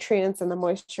 the nutrients and the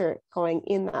moisture going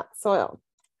in that soil.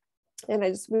 And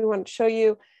we want to show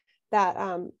you that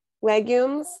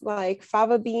legumes like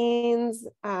fava beans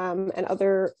and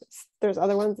there's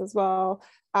other ones as well,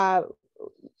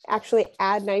 actually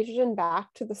add nitrogen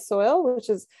back to the soil, which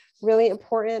is really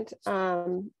important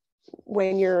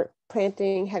when you're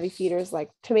planting heavy feeders like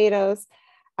tomatoes.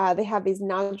 They have these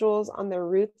nodules on their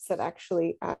roots that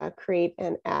actually create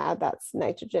and add that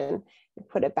nitrogen and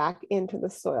put it back into the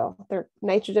soil. They're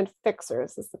nitrogen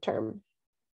fixers is the term.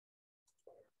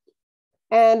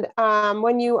 And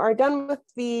when you are done with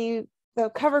the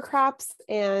cover crops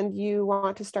and you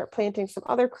want to start planting some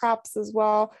other crops as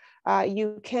well,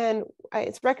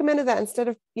 it's recommended that instead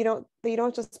of, you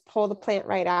don't just pull the plant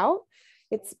right out.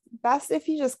 It's best if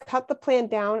you just cut the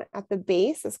plant down at the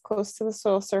base as close to the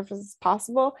soil surface as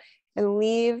possible and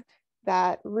leave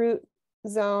that root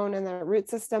zone and the root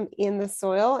system in the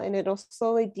soil, and it'll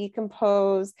slowly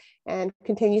decompose and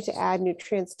continue to add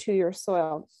nutrients to your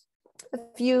soil.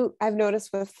 I've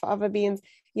noticed with fava beans,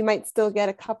 you might still get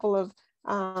a couple of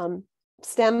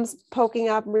stems poking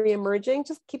up, re-emerging.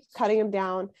 Just keep cutting them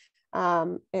down.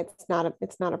 It's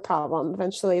not a problem.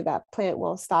 Eventually that plant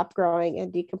will stop growing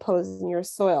and decompose in your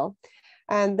soil.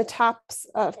 And the tops,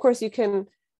 of course, you can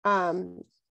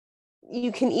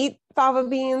eat fava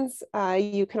beans.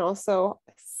 You can also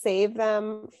save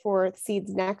them for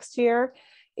seeds next year.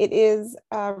 It is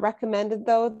recommended,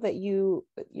 though, that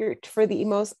for the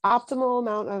most optimal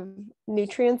amount of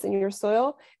nutrients in your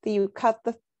soil, that you cut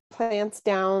the plants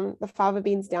down, the fava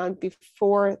beans down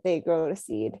before they grow to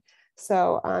seed.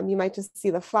 So you might just see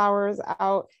the flowers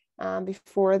out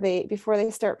before they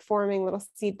start forming little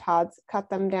seed pods. Cut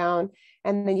them down,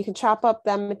 and then you can chop up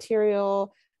that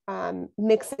material,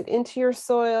 mix it into your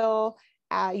soil,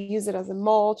 use it as a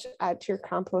mulch, add to your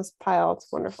compost pile.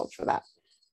 It's wonderful for that.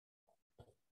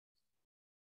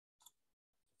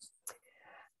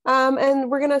 And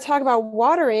we're going to talk about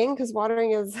watering, because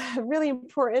watering is really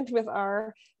important with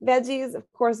our veggies.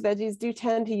 Of course, veggies do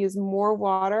tend to use more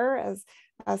water as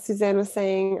as Suzanne was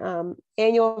saying,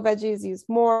 annual veggies use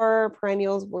more,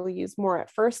 perennials will use more at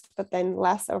first, but then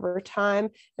less over time.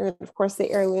 And then of course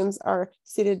the heirlooms are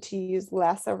suited to use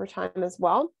less over time as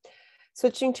well.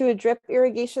 Switching to a drip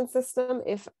irrigation system,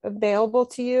 if available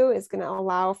to you, is going to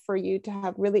allow for you to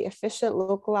have really efficient,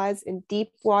 localized, and deep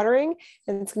watering.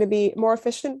 And it's going to be more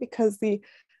efficient because the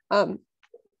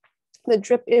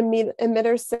drip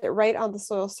emitters sit right on the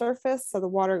soil surface. So the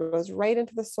water goes right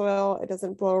into the soil. It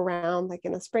doesn't blow around like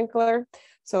in a sprinkler.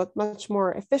 So it's much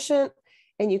more efficient.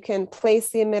 And you can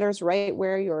place the emitters right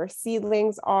where your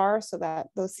seedlings are so that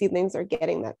those seedlings are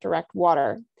getting that direct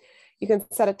water. You can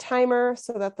set a timer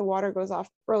so that the water goes off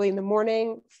early in the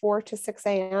morning. 4 to 6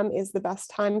 a.m. is the best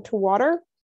time to water.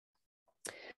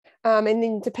 And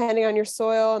then depending on your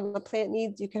soil and the plant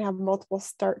needs, you can have multiple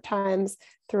start times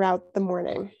throughout the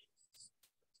morning.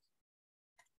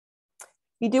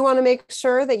 You do want to make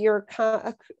sure that you're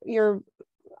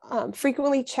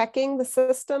frequently checking the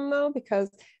system though,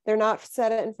 because they're not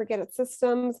set it and forget it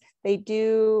systems. They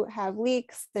do have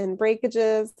leaks and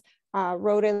breakages.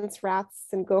 Rodents, rats,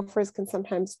 and gophers can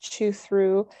sometimes chew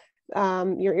through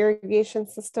your irrigation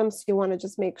system. So you want to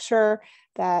just make sure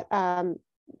that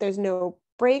there's no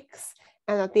breaks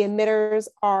and that the emitters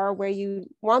are where you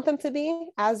want them to be.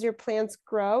 As your plants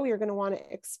grow, you're going to want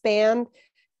to expand,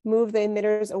 move the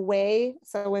emitters away.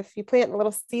 So if you plant a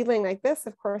little seedling like this,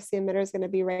 of course, the emitter is going to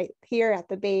be right here at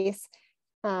the base,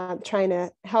 trying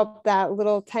to help that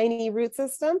little tiny root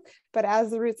system. But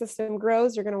as the root system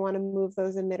grows, you're going to want to move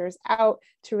those emitters out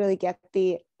to really get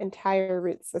the entire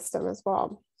root system as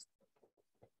well.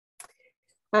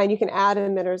 And you can add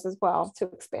emitters as well to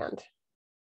expand.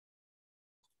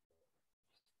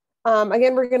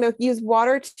 Again, we're going to use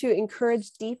water to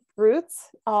encourage deep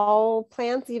roots. All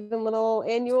plants, even little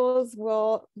annuals,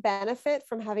 will benefit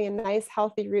from having a nice,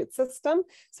 healthy root system.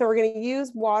 So we're going to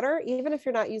use water, even if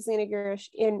you're not using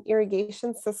an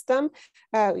irrigation system.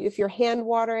 If you're hand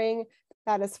watering,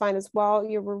 that is fine as well.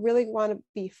 You really want to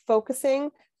be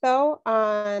focusing, though,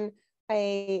 on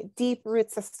a deep root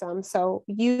system. So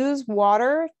use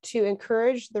water to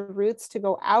encourage the roots to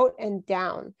go out and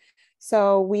down.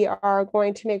 So we are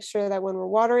going to make sure that when we're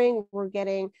watering, we're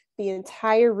getting the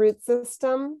entire root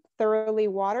system thoroughly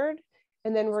watered.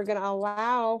 And then we're going to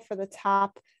allow for the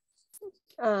top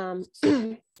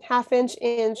half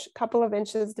inch, couple of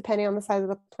inches, depending on the size of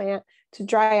the plant, to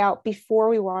dry out before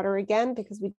we water again,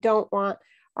 because we don't want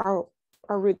our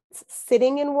roots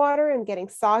sitting in water and getting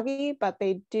soggy, but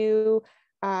we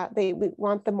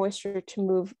want the moisture to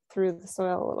move through the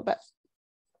soil a little bit.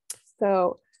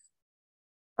 So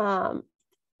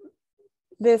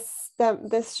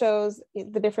this shows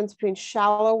the difference between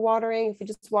shallow watering. If you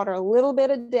just water a little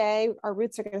bit a day, our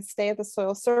roots are going to stay at the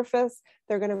soil surface.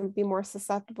 They're going to be more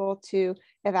susceptible to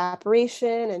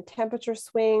evaporation and temperature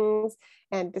swings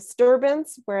and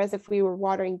disturbance. Whereas if we were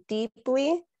watering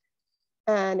deeply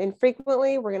and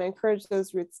infrequently, we're going to encourage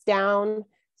those roots down.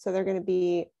 So they're going to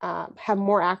be have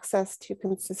more access to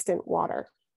consistent water.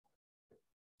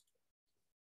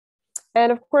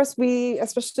 And of course,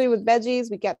 especially with veggies,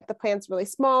 we get the plants really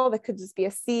small. That could just be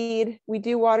a seed. We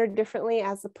do water differently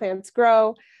as the plants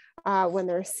grow. When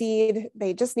they're a seed,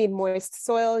 they just need moist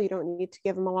soil. You don't need to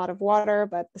give them a lot of water,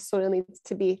 but the soil needs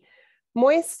to be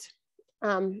moist.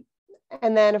 And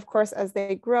then, of course, as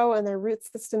they grow and their root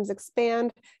systems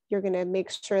expand, you're going to make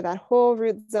sure that whole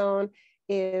root zone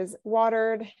is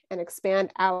watered and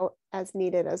expand out as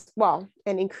needed as well,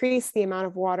 and increase the amount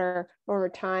of water over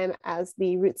time as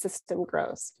the root system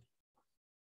grows.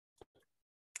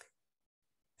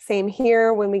 Same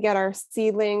here, when we get our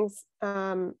seedlings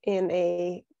in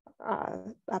a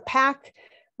pack,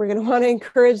 we're going to want to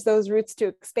encourage those roots to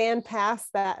expand past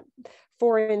that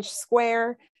 4-inch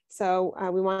square. So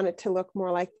we want it to look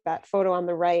more like that photo on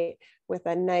the right with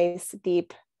a nice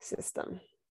deep system.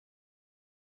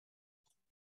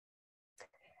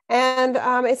 And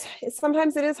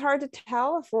sometimes it is hard to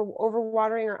tell if we're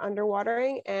overwatering or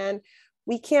underwatering, and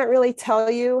we can't really tell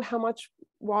you how much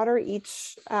water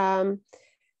each plant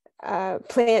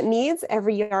needs.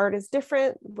 Every yard is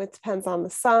different. It depends on the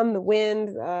sun, the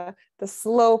wind, the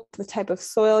slope, the type of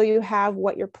soil you have,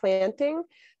 what you're planting.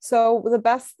 So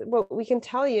what we can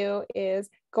tell you is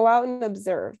go out and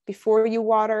observe. Before you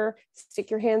water, stick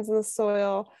your hands in the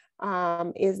soil.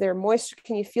 Is there moisture?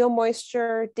 Can you feel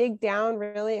moisture? Dig down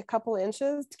really a couple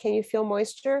inches. Can you feel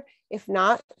moisture? If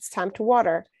not, it's time to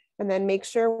water. And then make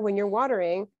sure when you're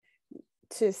watering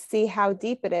to see how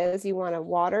deep it is, you want to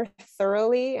water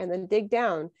thoroughly and then dig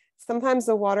down. Sometimes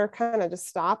the water kind of just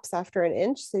stops after an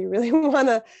inch. So you really want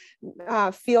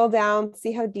to feel down,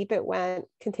 see how deep it went,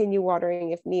 continue watering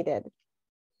if needed.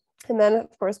 And then,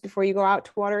 of course, before you go out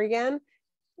to water again,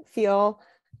 feel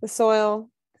the soil,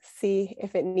 see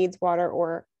if it needs water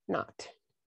or not.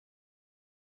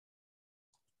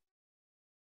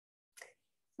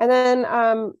 And then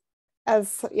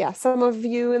some of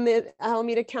you in the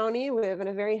Alameda County live in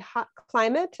a very hot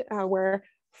climate where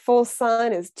full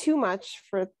sun is too much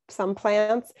for some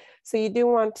plants. So you do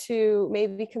want to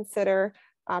maybe consider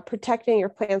protecting your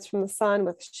plants from the sun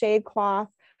with shade cloth.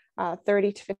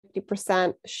 30 to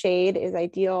 50% shade is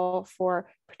ideal for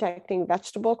protecting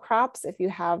vegetable crops if you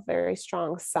have very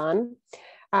strong sun.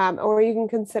 Or you can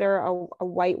consider a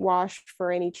whitewash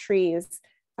for any trees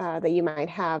that you might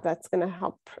have. That's going to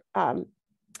help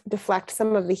deflect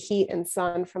some of the heat and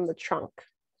sun from the trunk.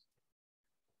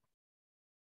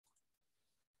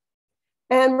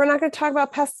 And we're not going to talk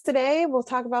about pests today. We'll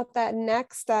talk about that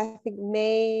next. I think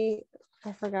May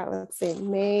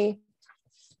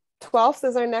 12th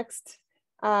is our next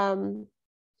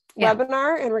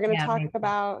webinar, and we're going to talk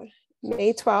about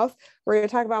May 12th. We're going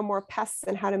to talk about more pests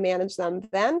and how to manage them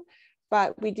then.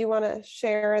 But we do want to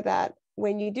share that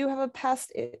when you do have a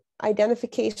pest,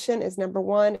 identification is number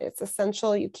one. It's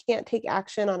essential. You can't take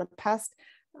action on a pest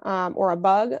or a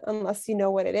bug unless you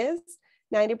know what it is.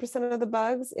 90% of the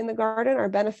bugs in the garden are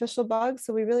beneficial bugs.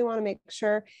 So we really want to make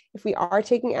sure if we are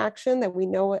taking action that we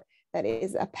know what that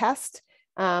is a pest.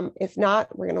 If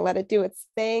not, we're going to let it do its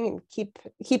thing and keep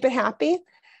it happy.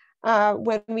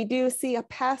 When we do see a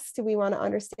pest, we want to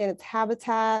understand its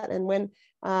habitat and when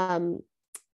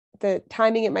the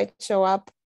timing it might show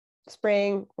up.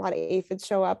 Spring, a lot of aphids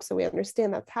show up, so we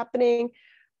understand that's happening.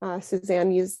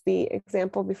 Suzanne used the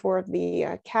example before of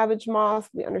the cabbage moth.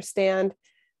 We understand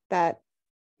that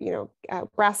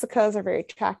brassicas are very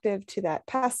attractive to that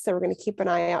pest, so we're going to keep an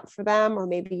eye out for them or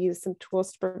maybe use some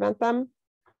tools to prevent them.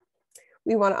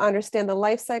 We want to understand the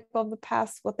life cycle of the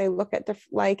pests, what they look at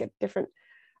different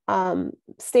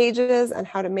stages and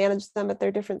how to manage them at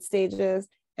their different stages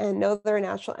and know their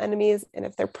natural enemies. And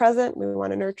if they're present, we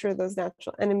want to nurture those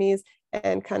natural enemies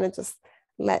and kind of just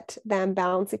let them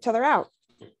balance each other out.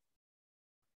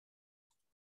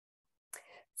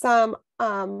 Some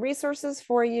resources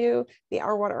for you. The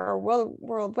Our Water Our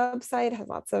World website has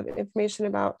lots of information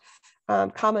about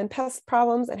common pest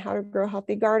problems and how to grow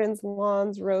healthy gardens,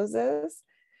 lawns, roses.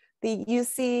 The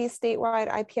UC statewide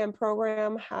IPM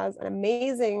program has an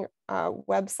amazing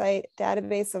website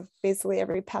database of basically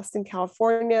every pest in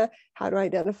California, how to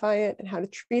identify it and how to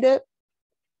treat it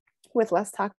with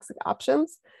less toxic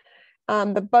options.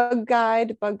 The bug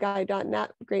guide,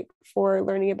 bugguide.net, great for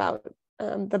learning about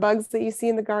the bugs that you see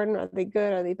in the garden. Are they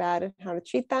good? Are they bad? And how to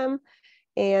treat them.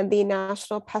 And the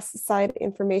National Pesticide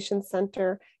Information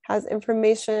Center has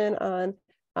information on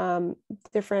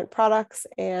different products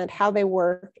and how they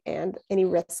work and any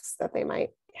risks that they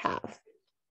might have.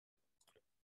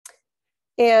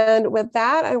 And with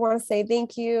that, I want to say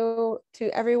thank you to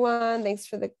everyone. Thanks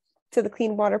to the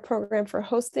Clean Water Program for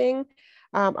hosting.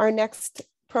 Our next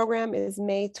program is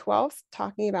May 12th,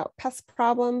 talking about pest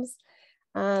problems.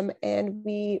 And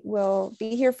we will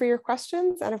be here for your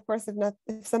questions. And of course,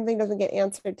 if something doesn't get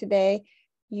answered today,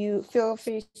 you feel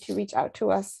free to reach out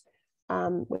to us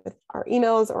with our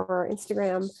emails or our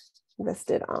Instagram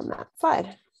listed on that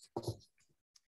slide.